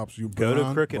rooftops you've Go been to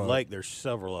on. Crooked but Lake. There's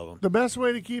several of them. The best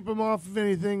way to keep them off of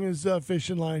anything is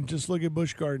fishing line. Just look at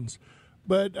Busch Gardens.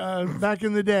 But back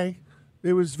in the day,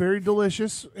 it was very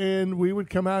delicious, and we would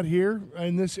come out here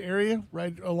in this area,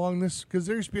 right along this, because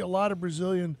there used to be a lot of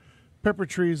Brazilian pepper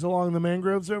trees along the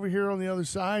mangroves over here on the other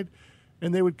side,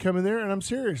 and they would come in there, and I'm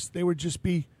serious, they would just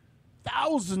be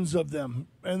thousands of them,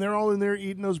 and they're all in there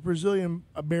eating those Brazilian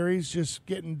berries, just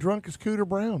getting drunk as Cooter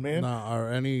Brown, man. Now, are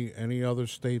any other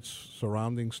states,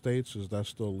 surrounding states, is that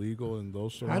still legal in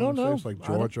those surrounding I don't know. states, like I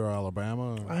don't- Georgia or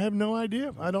Alabama? I have no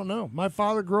idea. I don't know. My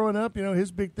father growing up,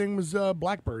 his big thing was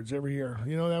blackbirds every year.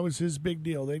 That was his big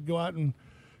deal. They'd go out and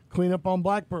clean up on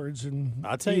blackbirds and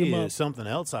I'll tell eat 'em you up. something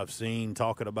else I've seen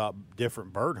talking about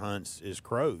different bird hunts is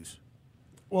crows.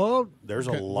 Well, There's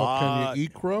a Can lot. you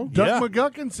eat crow? Doug Yeah.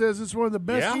 McGuckin says it's one of the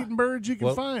best Yeah. eating birds you can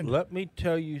Well, find. let me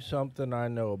tell you something I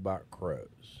know about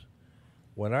crows.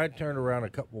 When I turned around a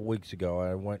couple of weeks ago,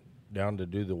 I went down to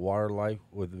do the water life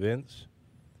with Vince.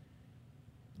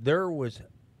 There was,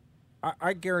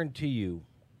 I guarantee you,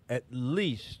 at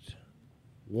least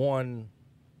 1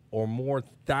 or more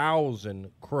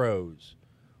thousand crows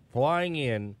flying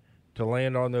in to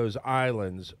land on those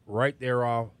islands right there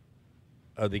off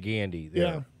of the Gandhi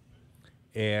there.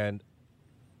 And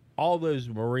all those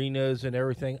marinas and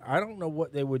everything, I don't know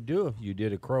what they would do if you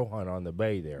did a crow hunt on the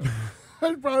bay there.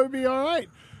 That'd probably be all right.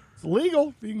 It's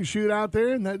legal. You can shoot out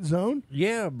there in that zone.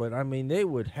 Yeah, but I mean, they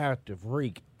would have to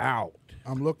freak out.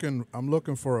 I'm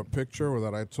looking for a picture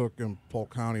that I took in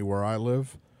Polk County where I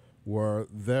live, where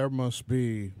there must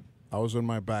be. I was in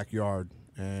my backyard,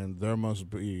 and there must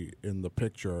be in the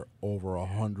picture over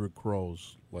 100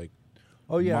 crows, like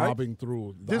Oh yeah, mobbing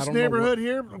through. I This don't know neighborhood what-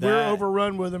 here, we're That-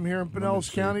 overrun with them here in Pinellas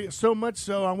see. County. So much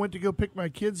so, I went to go pick my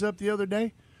kids up the other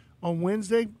day on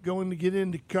Wednesday going to get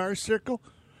into Car Circle,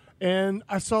 and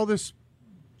I saw this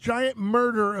giant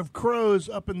murder of crows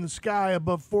up in the sky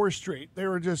above 4th Street. They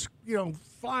were just,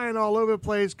 flying all over the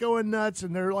place, going nuts,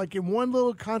 and they're like in one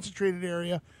little concentrated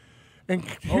area. And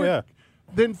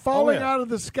then falling out of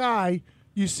the sky,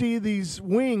 you see these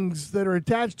wings that are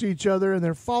attached to each other, and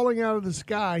they're falling out of the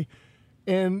sky,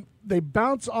 and they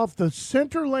bounce off the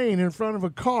center lane in front of a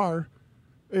car,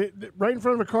 right in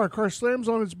front of a car. Car slams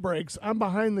on its brakes. I'm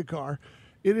behind the car.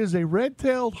 It is a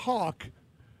red-tailed hawk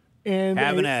and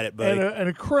Having at it, buddy. and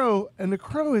a crow, and the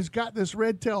crow has got this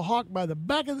red-tailed hawk by the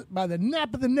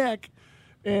nape of the neck,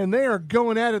 and they are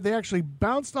going at it. They actually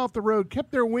bounced off the road,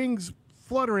 kept their wings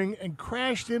fluttering, and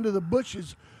crashed into the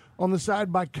bushes on the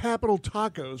side by Capital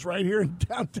Tacos right here in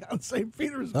downtown St.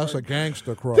 Petersburg. That's a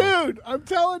gangster crow. Dude, I'm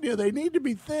telling you, they need to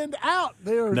be thinned out.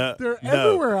 They're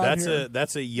everywhere out here.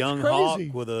 That's a young It's hawk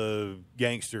crazy. with a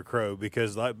gangster crow,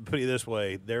 because put it this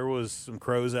way, there was some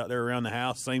crows out there around the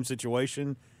house, same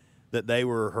situation, that they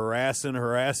were harassing,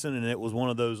 and it was one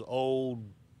of those old,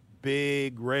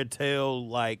 big, red-tailed,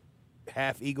 like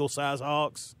half eagle-size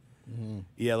hawks. Mm-hmm.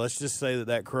 Yeah, let's just say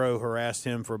that crow harassed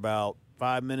him for about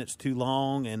 5 minutes too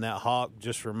long, and that hawk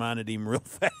just reminded him real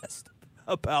fast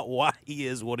about why he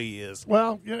is what he is.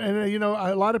 Well, and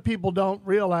a lot of people don't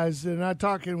realize, and I'm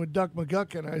talking with Duck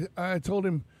McGuckin, I told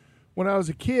him when I was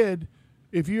a kid,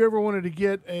 if you ever wanted to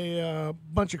get a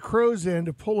bunch of crows in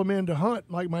to pull them in to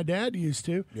hunt, like my dad used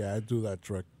to, Yeah, I do that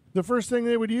trick. the first thing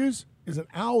they would use is an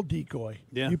owl decoy.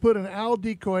 Yeah. You put an owl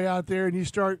decoy out there, and you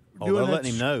start doing they're that.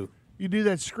 letting him know. You do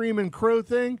that screaming crow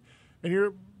thing,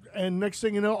 and next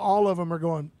thing you know, all of them are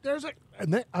going,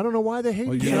 I don't know why they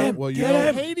hate each other.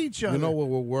 They hate each other. You know what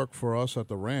would work for us at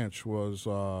the ranch was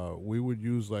we would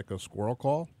use like a squirrel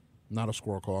call, not a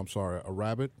squirrel call, I'm sorry, a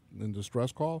rabbit in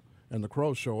distress call, and the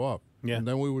crows show up. Yeah. And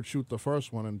then we would shoot the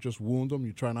first one and just wound him.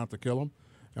 You try not to kill him.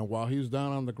 And while he's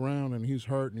down on the ground and he's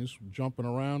hurt and he's jumping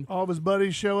around, all of his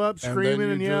buddies show up and screaming then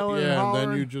and you yelling and hollering.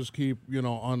 and then you just keep,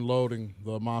 unloading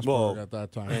the Mossberg at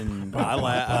that time. And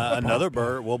another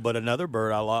bird. Well, but another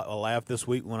bird. I laughed this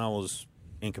week when I was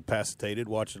incapacitated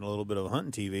watching a little bit of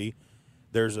hunting TV.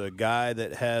 There's a guy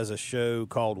that has a show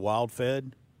called Wild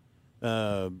Fed,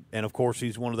 and of course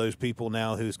he's one of those people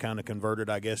now who's kind of converted,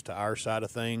 I guess, to our side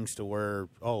of things, to where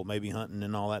maybe hunting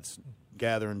and all that's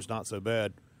gathering's not so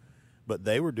bad. But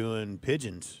they were doing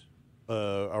pigeons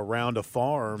around a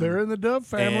farm. They're in the dove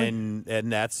family.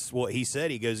 And that's what he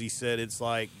said. He said it's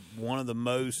like one of the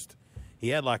most – he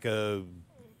had like a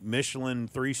Michelin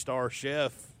 3-star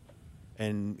chef,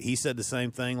 and he said the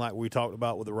same thing like we talked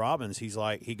about with the robins. He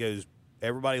goes,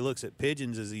 everybody looks at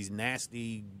pigeons as these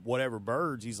nasty whatever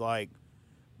birds. He's like,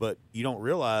 but you don't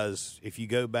realize if you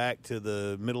go back to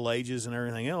the Middle Ages and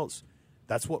everything else,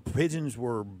 that's what pigeons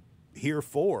were – here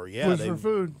for. Yeah, for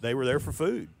food. They were there for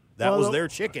food. That was their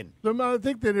chicken. I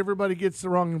think that everybody gets the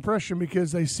wrong impression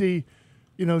because they see,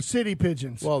 city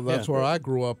pigeons. Well, that's where I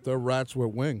grew up. They're rats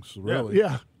with wings, really.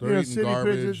 Yeah. They're eating city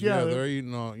garbage. pigeons. Yeah, Yeah, they're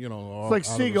eating, it's like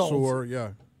out seagulls. Of the sewer.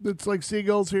 Yeah. It's like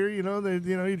seagulls here.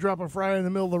 You drop a fry in the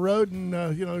middle of the road, and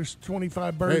there's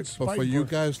 25 birds. Hey, but for you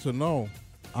guys to know,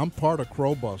 I'm part of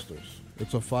Crow Busters.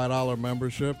 It's a $5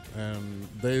 membership, and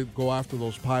they go after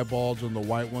those piebalgs and the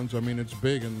white ones. I mean, it's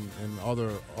big in other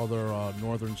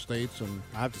northern states and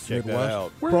I have to check Midwest. that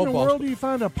out. Where in the world do you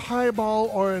find a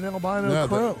piebald or an albino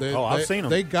crow? I've seen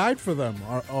them. They guide for them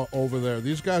over there.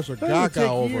 These guys are That would gaga take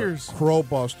over years. Crow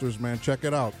Busters, man. Check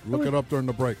it out. Look it up during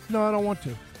the break. No, I don't want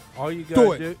to. All you Do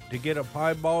got it. to do to get a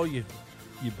piebald, you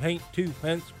paint 2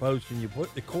 fence posts and you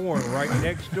put the corn right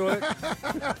next to it.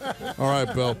 All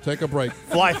right, Bill, take a break.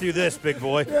 Fly through this, big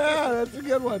boy. Yeah, that's a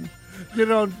good one. Get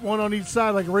on one on each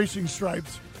side like racing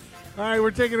stripes. All right,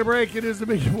 we're taking a break. It is the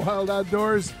Big and Wild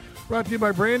Outdoors, brought to you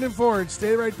by Brandon Ford.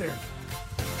 Stay right there.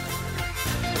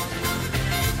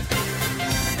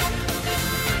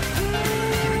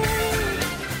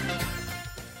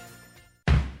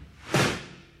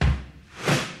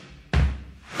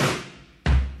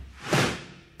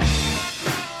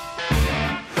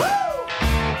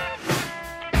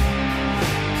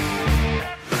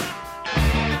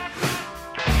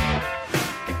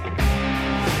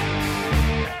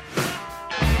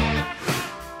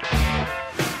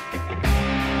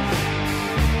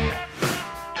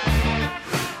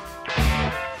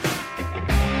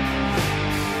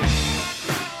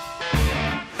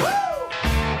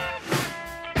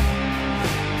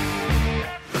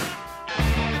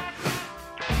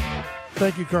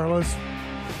 Thank you, Carlos.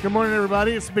 Good morning,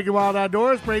 everybody. It's the Big and Wild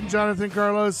Outdoors. Braden, Jonathan,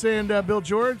 Carlos, and Bill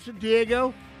George.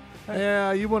 Diego,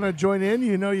 you want to join in?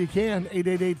 You know you can.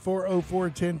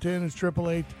 888-404-1010 is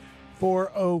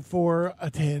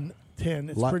 888-404-1010. 10.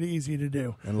 It's Like- pretty easy to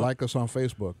do. And like us on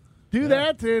Facebook. Do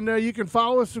that, and you can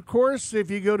follow us, of course,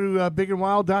 if you go to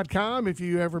bigandwild.com. If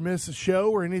you ever miss a show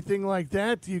or anything like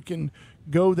that, you can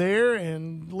go there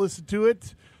and listen to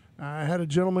it. I had a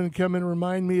gentleman come and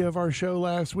remind me of our show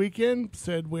last weekend,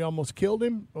 said we almost killed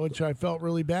him, which I felt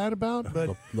really bad about.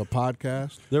 But The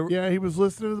podcast. yeah, he was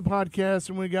listening to the podcast,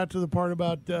 and we got to the part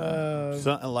about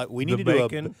Something like we need The to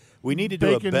bacon. do we need to do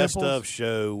a Bacon best nipples. of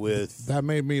show with That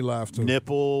made me laugh too.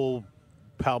 nipple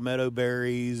palmetto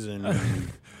berries and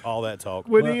all that talk.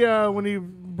 when he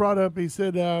brought up, he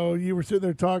said you were sitting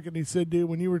there talking. He said, "Dude,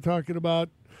 when you were talking about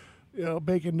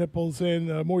bacon nipples and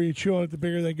the more you chew on it, the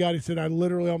bigger they got." He said, "I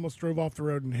literally almost drove off the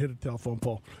road and hit a telephone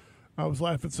pole." I was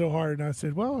laughing so hard, and I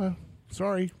said, "Well,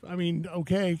 sorry. I mean,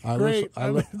 okay, great." I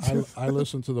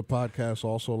listened to the podcast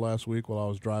also last week while I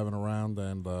was driving around,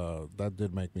 and that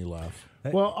did make me laugh.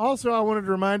 Well, also, I wanted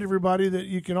to remind everybody that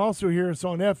you can also hear us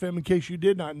on FM in case you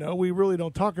did not know. We really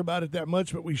don't talk about it that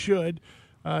much, but we should.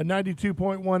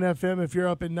 92.1 FM if you're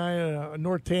up in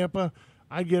North Tampa.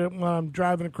 I get it when I'm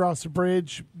driving across the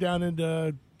bridge down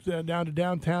to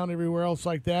downtown, everywhere else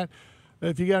like that.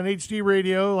 If you got an HD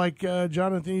radio like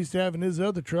Jonathan used to have in his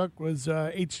other truck was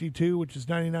HD2, which is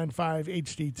 99.5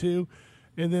 HD2.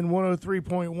 And then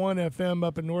 103.1 FM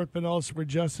up in North Pinellas where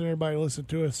Justin and everybody listen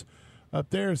to us up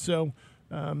there. So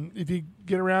if you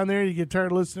get around there and you get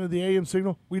tired of listening to the AM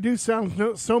signal, we do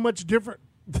sound so much different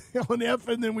on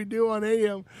FM than we do on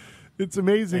AM. It's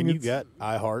amazing. And you It's-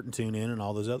 got iHeart and TuneIn and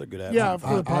all those other good apps. Yeah,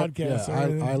 for the podcast.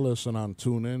 I listen on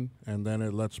TuneIn, and then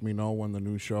it lets me know when the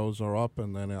new shows are up,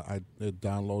 and then it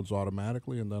downloads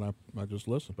automatically, and then I just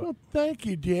listen. Well, thank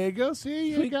you, Diego.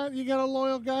 See, you got a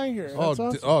loyal guy here. That's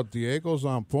awesome. Diego's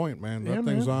on point, man. That Yeah,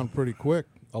 thing's man. on pretty quick.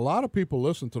 A lot of people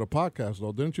listen to the podcast,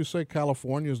 though. Didn't you say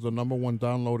California is the #1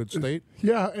 downloaded state?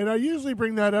 Yeah, and I usually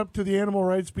bring that up to the animal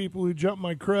rights people who jump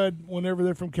my crud whenever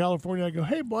they're from California. I go,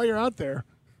 "Hey, boy, you're out there.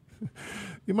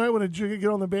 You might want to get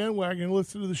on the bandwagon and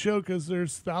listen to the show because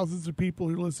there's thousands of people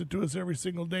who listen to us every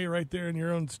single day right there in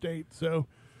your own state." So,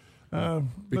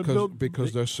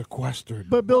 Because they're sequestered.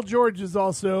 But Bill George is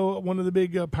also one of the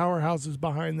big powerhouses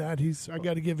behind that. I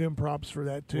got to give him props for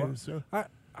that too. Well, So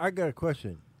I got a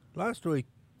question. Last week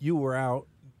you were out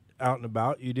and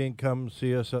about. You didn't come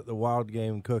see us at the Wild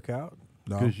Game Cookout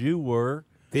No. because you were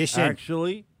Fishing.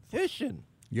 actually fishing.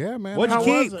 Yeah, man. What'd How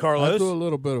you was keep, it? I Carlos? do a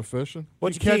little bit of fishing.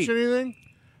 What'd you you catch keep? anything?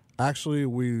 Actually,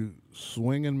 we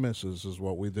swing and misses is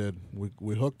what we did.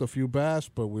 We hooked a few bass,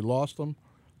 but we lost them.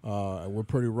 We're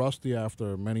pretty rusty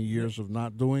after many years of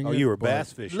not doing Oh, it. you were but-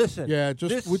 bass fishing. Listen, Yeah,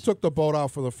 this- we took the boat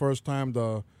out for the first time.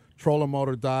 The trolling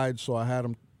motor died, so I had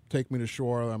him take me to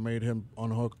shore. I made him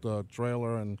unhook the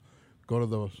trailer and go to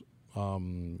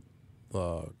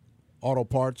the auto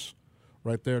parts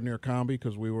right there near Combi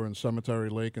because we were in Cemetery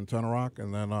Lake in Tenorock,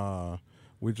 and then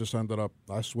we just ended up.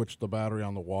 I switched the battery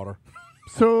on the water.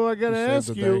 So I got to To save ask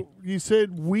the you. day. You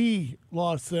said we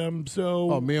lost them.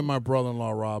 So, Oh, me and my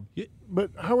brother-in-law Rob. but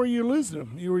how were you losing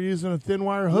them? You were using a thin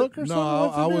wire hook or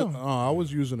No, something? I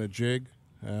was using a jig,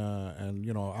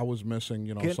 and I was missing.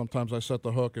 Can- Sometimes I set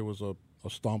the hook. It was a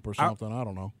stump or something. I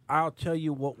don't know. I'll tell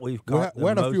you what we've We caught. had, we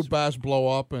had the a few most, bass blow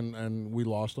up, and we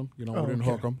lost them. We didn't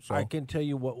hook them. So I can tell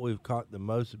you what we've caught the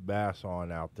most bass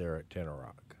on out there at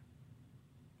Tenorock.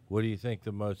 What do you think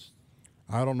the most?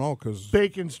 I don't know because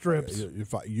Bacon strips.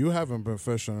 you haven't been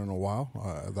fishing in a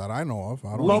while that I know of.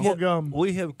 I don't Bubble know. gum.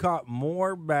 We have caught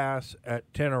more bass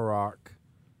at Tenorock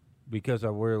because I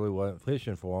really wasn't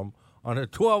fishing for them on a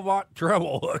 12-aught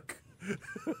treble hook.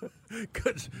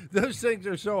 Because those things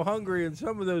are so hungry in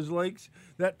some of those lakes.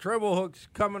 That treble hook's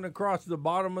coming across the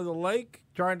bottom of the lake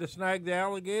trying to snag the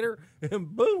alligator, and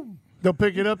boom. They'll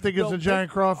pick it up. Think it's They'll a giant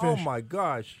pick- crawfish. Oh, my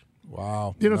gosh.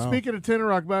 Wow. You know, No. speaking of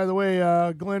Tenorock, by the way,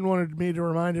 Glenn wanted me to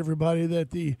remind everybody that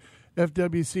the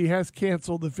FWC has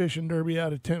canceled the fishing derby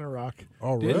out of Tenorock.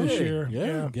 Oh, Did really? This year.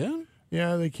 Yeah, again?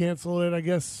 Yeah, they canceled it. I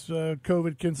guess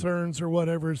COVID concerns or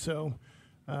whatever. So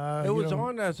It was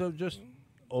on as of just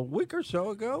a week or so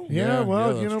ago. Yeah, Yeah,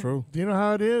 well, yeah, you know, that's true. you know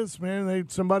how it is, man.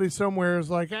 Somebody somewhere is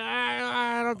like,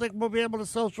 I don't think we'll be able to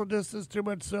social distance too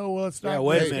much, so let's not. Yeah,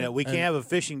 wait do a it." minute. We can't have a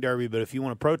fishing derby, but if you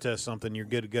want to protest something, you're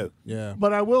good to go. Yeah.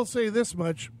 But I will say this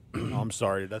much: Oh, I'm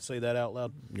sorry. Did I say that out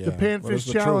loud? Yeah. the But it's Panfish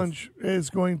the truth. Challenge is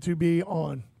going to be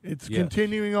on. It's Yes.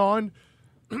 continuing on.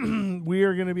 We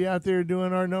are going to be out there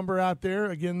doing our number out there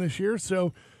again this year.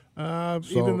 So,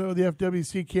 even though the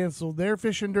FWC canceled their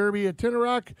fishing derby at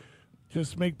Tenorock,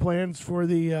 just make plans for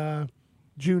the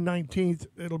June 19th.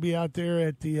 It'll be out there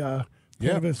at the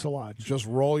Yeah. Vista Lodge. Just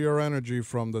roll your energy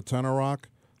from the Tenorock,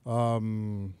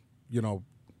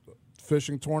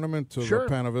 fishing tournament to Sure. the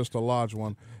Pana Vista Lodge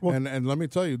one. Well- and let me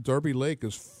tell you, Derby Lake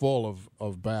is full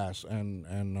of bass and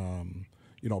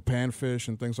panfish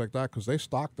and things like that because they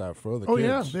stock that for the Oh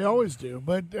kids. yeah, they always do.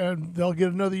 But they'll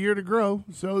get another year to grow,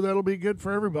 so that'll be good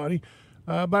for everybody.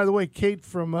 By the way, Kate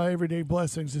from Everyday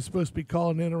Blessings is supposed to be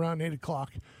calling in around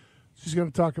 8:00. She's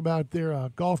going to talk about their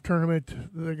golf tournament that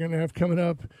they're going to have coming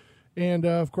up, and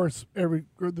of course, the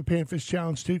Panfish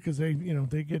Challenge too, because they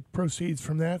get proceeds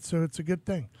from that, so it's a good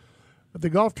thing. But the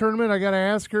golf tournament, I got to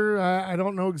ask her. I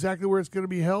don't know exactly where it's going to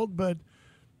be held, but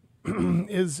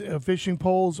is fishing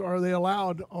poles, are they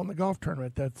allowed on the golf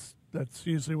tournament? That's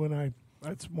usually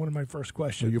that's one of my first So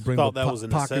questions. you bring Thought the that was a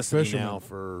pocket necessity fisherman. now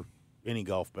for any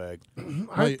golf bag. I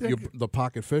No, think- the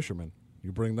pocket fisherman.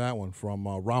 You bring that one from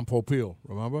Ron Popeil,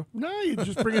 remember? No, you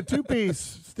just bring a two-piece,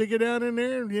 stick it down in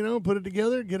there, put it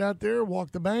together, get out there,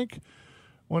 walk the bank.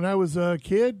 When I was a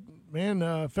kid,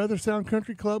 man, Feather Sound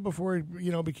Country Club, before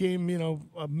it, became,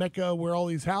 a mecca where all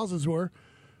these houses were,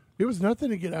 it was nothing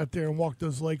to get out there and walk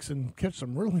those lakes and catch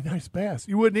some really nice bass.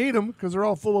 You wouldn't eat them because they're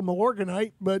all full of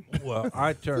Milorganite, but Well,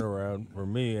 I turn around for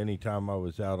me anytime I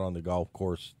was out on the golf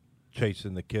course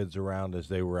chasing the kids around as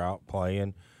they were out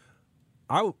playing.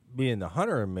 Being the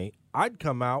hunter in me, I'd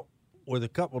come out with a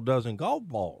couple dozen golf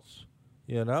balls.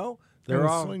 and They're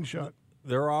a all slingshot.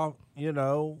 They're all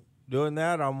doing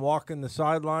that. I'm walking the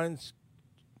sidelines,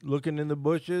 looking in the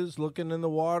bushes, looking in the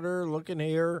water, looking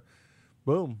here.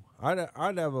 Boom!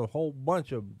 I'd have a whole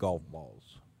bunch of golf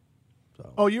balls.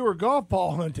 So Oh, you were golf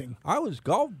ball hunting. I was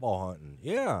golf ball hunting.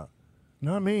 Yeah.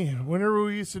 Not me. Whenever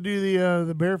we used to do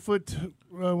the barefoot,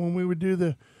 when we would do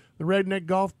the redneck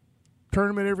golf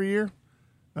tournament every year,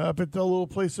 up at the little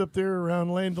place up there around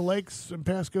Land O'Lakes in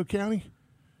Pasco County.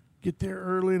 Get there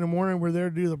early in the morning. We're there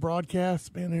to do the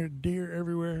broadcast. Man, there are deer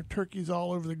everywhere, turkeys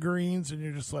all over the greens, and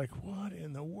you're just like, what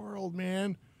in the world,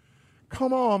 man?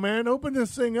 Come on, man, open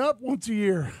this thing up once a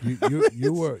year.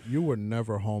 You were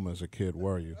never home as a kid,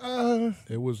 were you?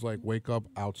 It was like wake up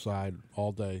outside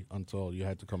all day until you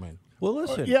had to come in. Well,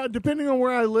 listen. Yeah, depending on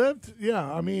where I lived. Yeah,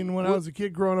 I mean, when I was a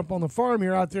kid growing up on the farm,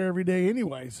 you're out there every day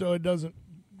anyway, so it doesn't,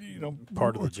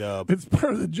 Part of the job. It's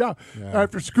part of the job. Yeah.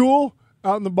 After school,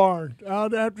 out in the barn.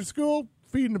 Out after school,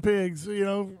 feeding the pigs.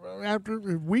 After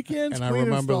weekends, And I cleaning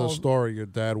remember the stalls. story. Your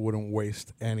dad wouldn't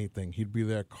waste anything. He'd be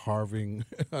there carving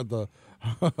out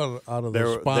of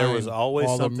the spine. There was always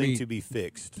all the something meat. to be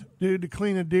fixed. Dude, to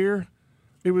clean a deer,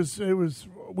 it was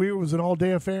an all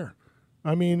day affair.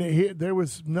 I mean, there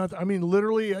was nothing. I mean,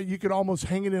 literally, you could almost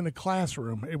hang it in a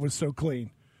classroom. It was so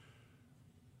clean.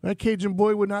 That Cajun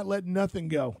boy would not let nothing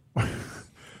go.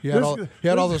 He had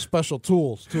This- all the special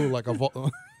tools too, like a.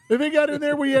 If he got in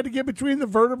there where you had to get between the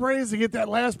vertebrae to get that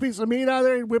last piece of meat out of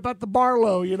there, he'd whip out the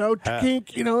Barlow,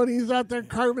 kink, and he's out there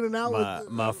carving it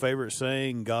out. My favorite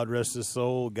saying, God rest his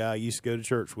soul, a guy I used to go to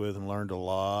church with and learned a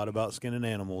lot about skinning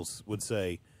animals, would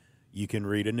say, you can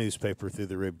read a newspaper through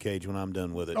the rib cage when I'm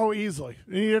done with it. Oh, easily.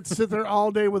 And you have to sit there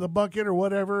all day with a bucket or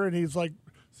whatever, and he's like,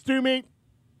 stew meat,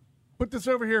 put this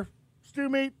over here. Stew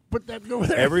meat, put that over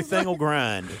there. Everything will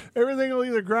grind. Everything will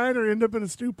either grind or end up in a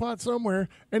stew pot somewhere.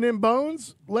 And then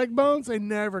leg bones, they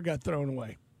never got thrown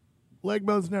away. Leg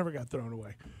bones never got thrown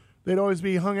away. They'd always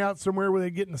be hung out somewhere where they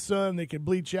get in the sun. They could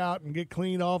bleach out and get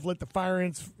cleaned off, let the fire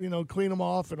ants, clean them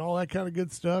off and all that kind of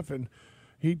good stuff. And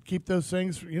he'd keep those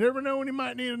things. You never know when you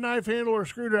might need a knife handle or a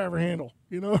screwdriver handle,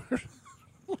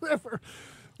 whatever.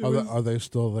 Are they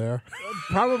still there?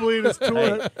 Probably in his tool.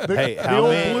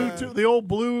 The old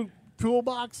blue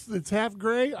toolbox that's half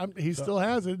gray. He still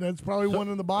has it. That's probably one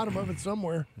in the bottom of it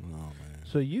somewhere.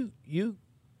 So you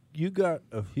got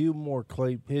a few more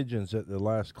clay pigeons at the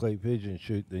last clay pigeon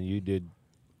shoot than you did.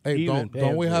 Hey, Even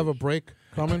don't we have a panfish. break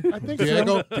coming? I think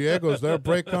Diego, is there a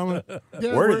break coming? Yeah,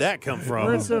 Where we're- did that come We're at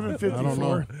from? 754. I don't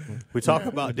know. We talk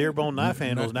about deerbone knife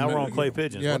handles. Now we're on clay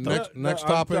pigeons. Yeah, What the- next I'm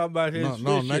topic. talking about his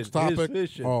fishing, next his topic.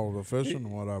 fishing. Oh, the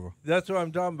fishing, whatever. That's what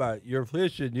I'm talking about. You're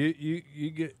fishing. You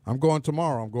get. I'm going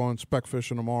tomorrow. I'm going spec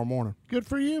fishing tomorrow morning. Good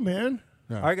for you, man.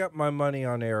 Yeah. I got my money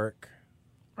on Eric.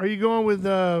 Are you going with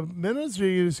minnows, or are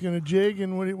you just going to jig,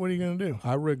 and what are you going to do?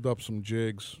 I rigged up some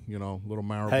jigs, little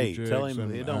marabou Hey, jigs. tell him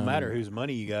and- it don't and- matter whose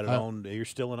money you got it on. You're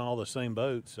still in all the same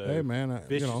boat. So Hey, man,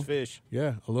 fish is fish.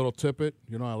 Yeah, a little tippet.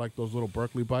 I like those little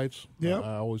Berkeley bites. Yep.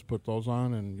 I always put those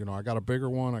on, and I got a bigger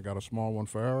one. I got a small one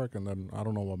for Eric, and then I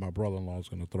don't know what my brother-in-law is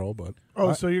going to throw, but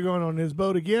Oh, so you're going on his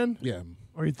boat again? yeah,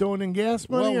 Are you throwing in gas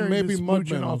money, Well, or are maybe you just mud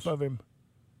mooching minnows. off of him?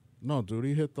 no, dude,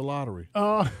 he hit the lottery.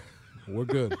 Oh, We're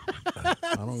good.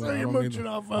 I don't, So I you're don't mooching need.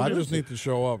 off of I him. just need to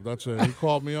show up. That's it. He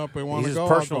called me up. He wanted He's to his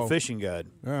go. personal I'll go. fishing guide.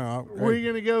 Yeah, where are hey, you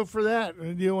going to go for that?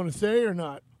 Do you want to say or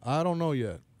not? I don't know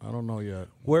yet.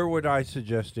 Where would I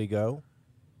suggest he go?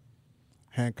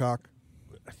 Hancock.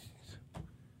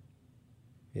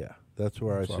 Yeah, that's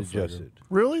where That's I what I suggested.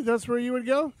 Really? That's where you would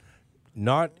go?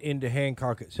 Not into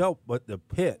Hancock itself, but the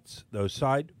pits, those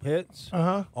side pits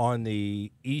on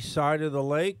the east side of the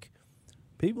lake.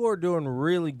 People are doing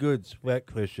really good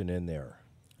speck fishing in there.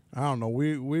 I don't know.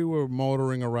 We were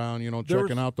motoring around,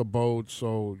 checking out the boats.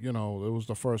 So, it was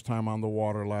the first time on the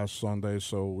water last Sunday.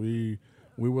 So we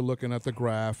were looking at the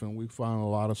graph, and we found a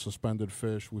lot of suspended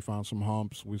fish. We found some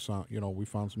humps. We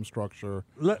found some structure.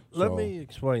 Let me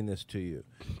explain this to you.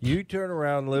 You turn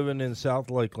around living in South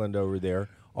Lakeland over there.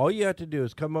 All you have to do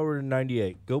is come over to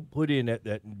 98. Go put in at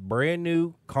that brand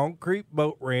new concrete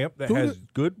boat ramp that has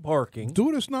good parking.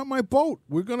 Dude, it's not my boat.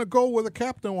 We're going to go where the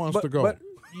captain wants to go. But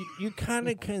you kind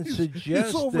of can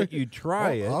suggest that you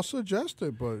try it. I'll suggest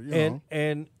it, but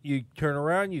and you turn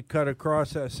around, you cut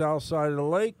across that south side of the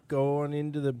lake, go on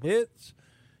into the pits,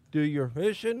 do your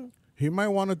fishing. He might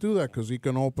want to do that because he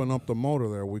can open up the motor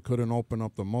there. We couldn't open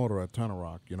up the motor at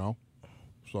Tenarock,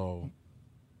 So,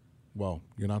 well,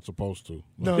 you're not supposed to.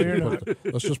 No, you're not.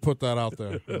 Let's just put that out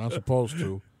there. You're not supposed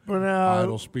to. But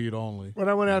idle speed only. When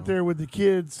I went out there with the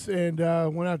kids and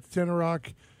went out to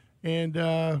Tenarock,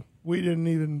 and we didn't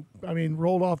even,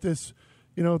 rolled off this,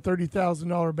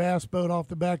 $30,000 bass boat off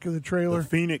the back of the trailer.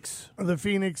 The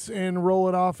Phoenix, and roll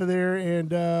it off of there. And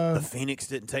the Phoenix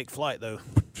didn't take flight, though.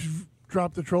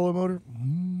 Drop the trolling motor.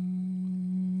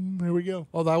 Here we go.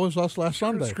 Oh, that was us last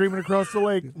Sunday. Screaming across the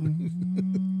lake.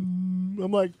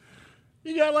 I'm like,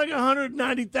 you got like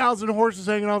 190,000 horses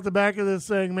hanging off the back of this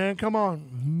thing, man. Come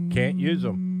on. Can't use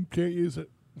them. Can't use it.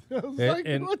 And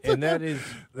that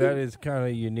is kind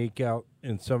of unique out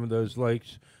in some of those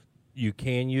lakes. You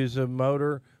can use a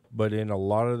motor, but in a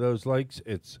lot of those lakes,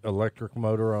 it's electric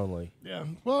motor only. Yeah,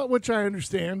 well, which I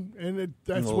understand, and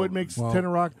that's what makes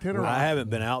Tenarock. I haven't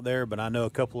been out there, but I know a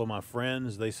couple of my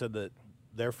friends. They said that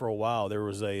there for a while there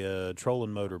was a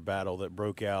trolling motor battle that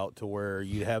broke out to where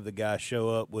you'd have the guy show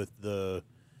up with the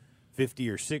 50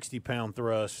 or 60 pound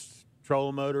thrust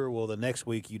trolling motor. Well, the next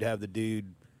week you'd have the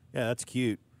dude. Yeah, that's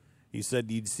cute. He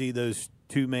said you'd see those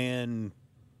 2-man,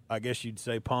 I guess you'd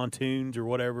say pontoons or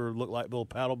whatever, look like little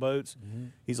paddle boats. Mm-hmm.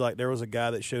 He's like, there was a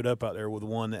guy that showed up out there with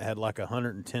one that had like a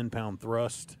 110-pound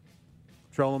thrust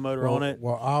trolling motor on it.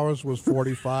 Well, ours was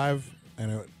 45,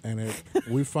 and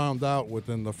we found out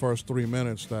within the first 3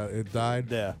 minutes that it died.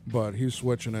 Yeah. But he's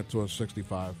switching it to a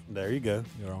 65. There you go.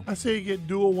 I say you get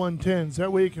dual 110s.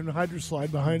 That way you can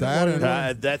hydroslide behind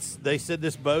it. They said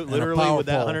this boat literally with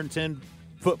that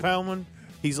 110-foot-pound one.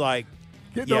 He's like,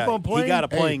 getting up on plane. He got a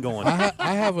plane going.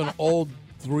 I have an old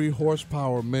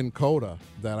 3-horsepower Minn Kota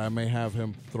that I may have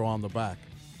him throw on the back.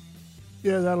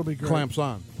 Yeah, that'll be great. Clamps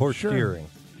on. For steering.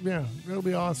 Yeah, that'll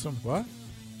be awesome. What?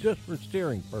 Just for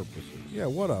steering purposes. Yeah,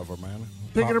 whatever, man.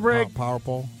 Taking a break. Power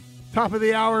pole. Top of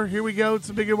the hour. Here we go. It's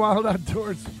the Big and Wild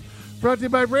Outdoors. Brought to you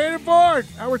by Brandon Ford.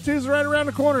 Hour 2's right around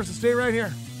the corner, so stay right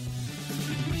here.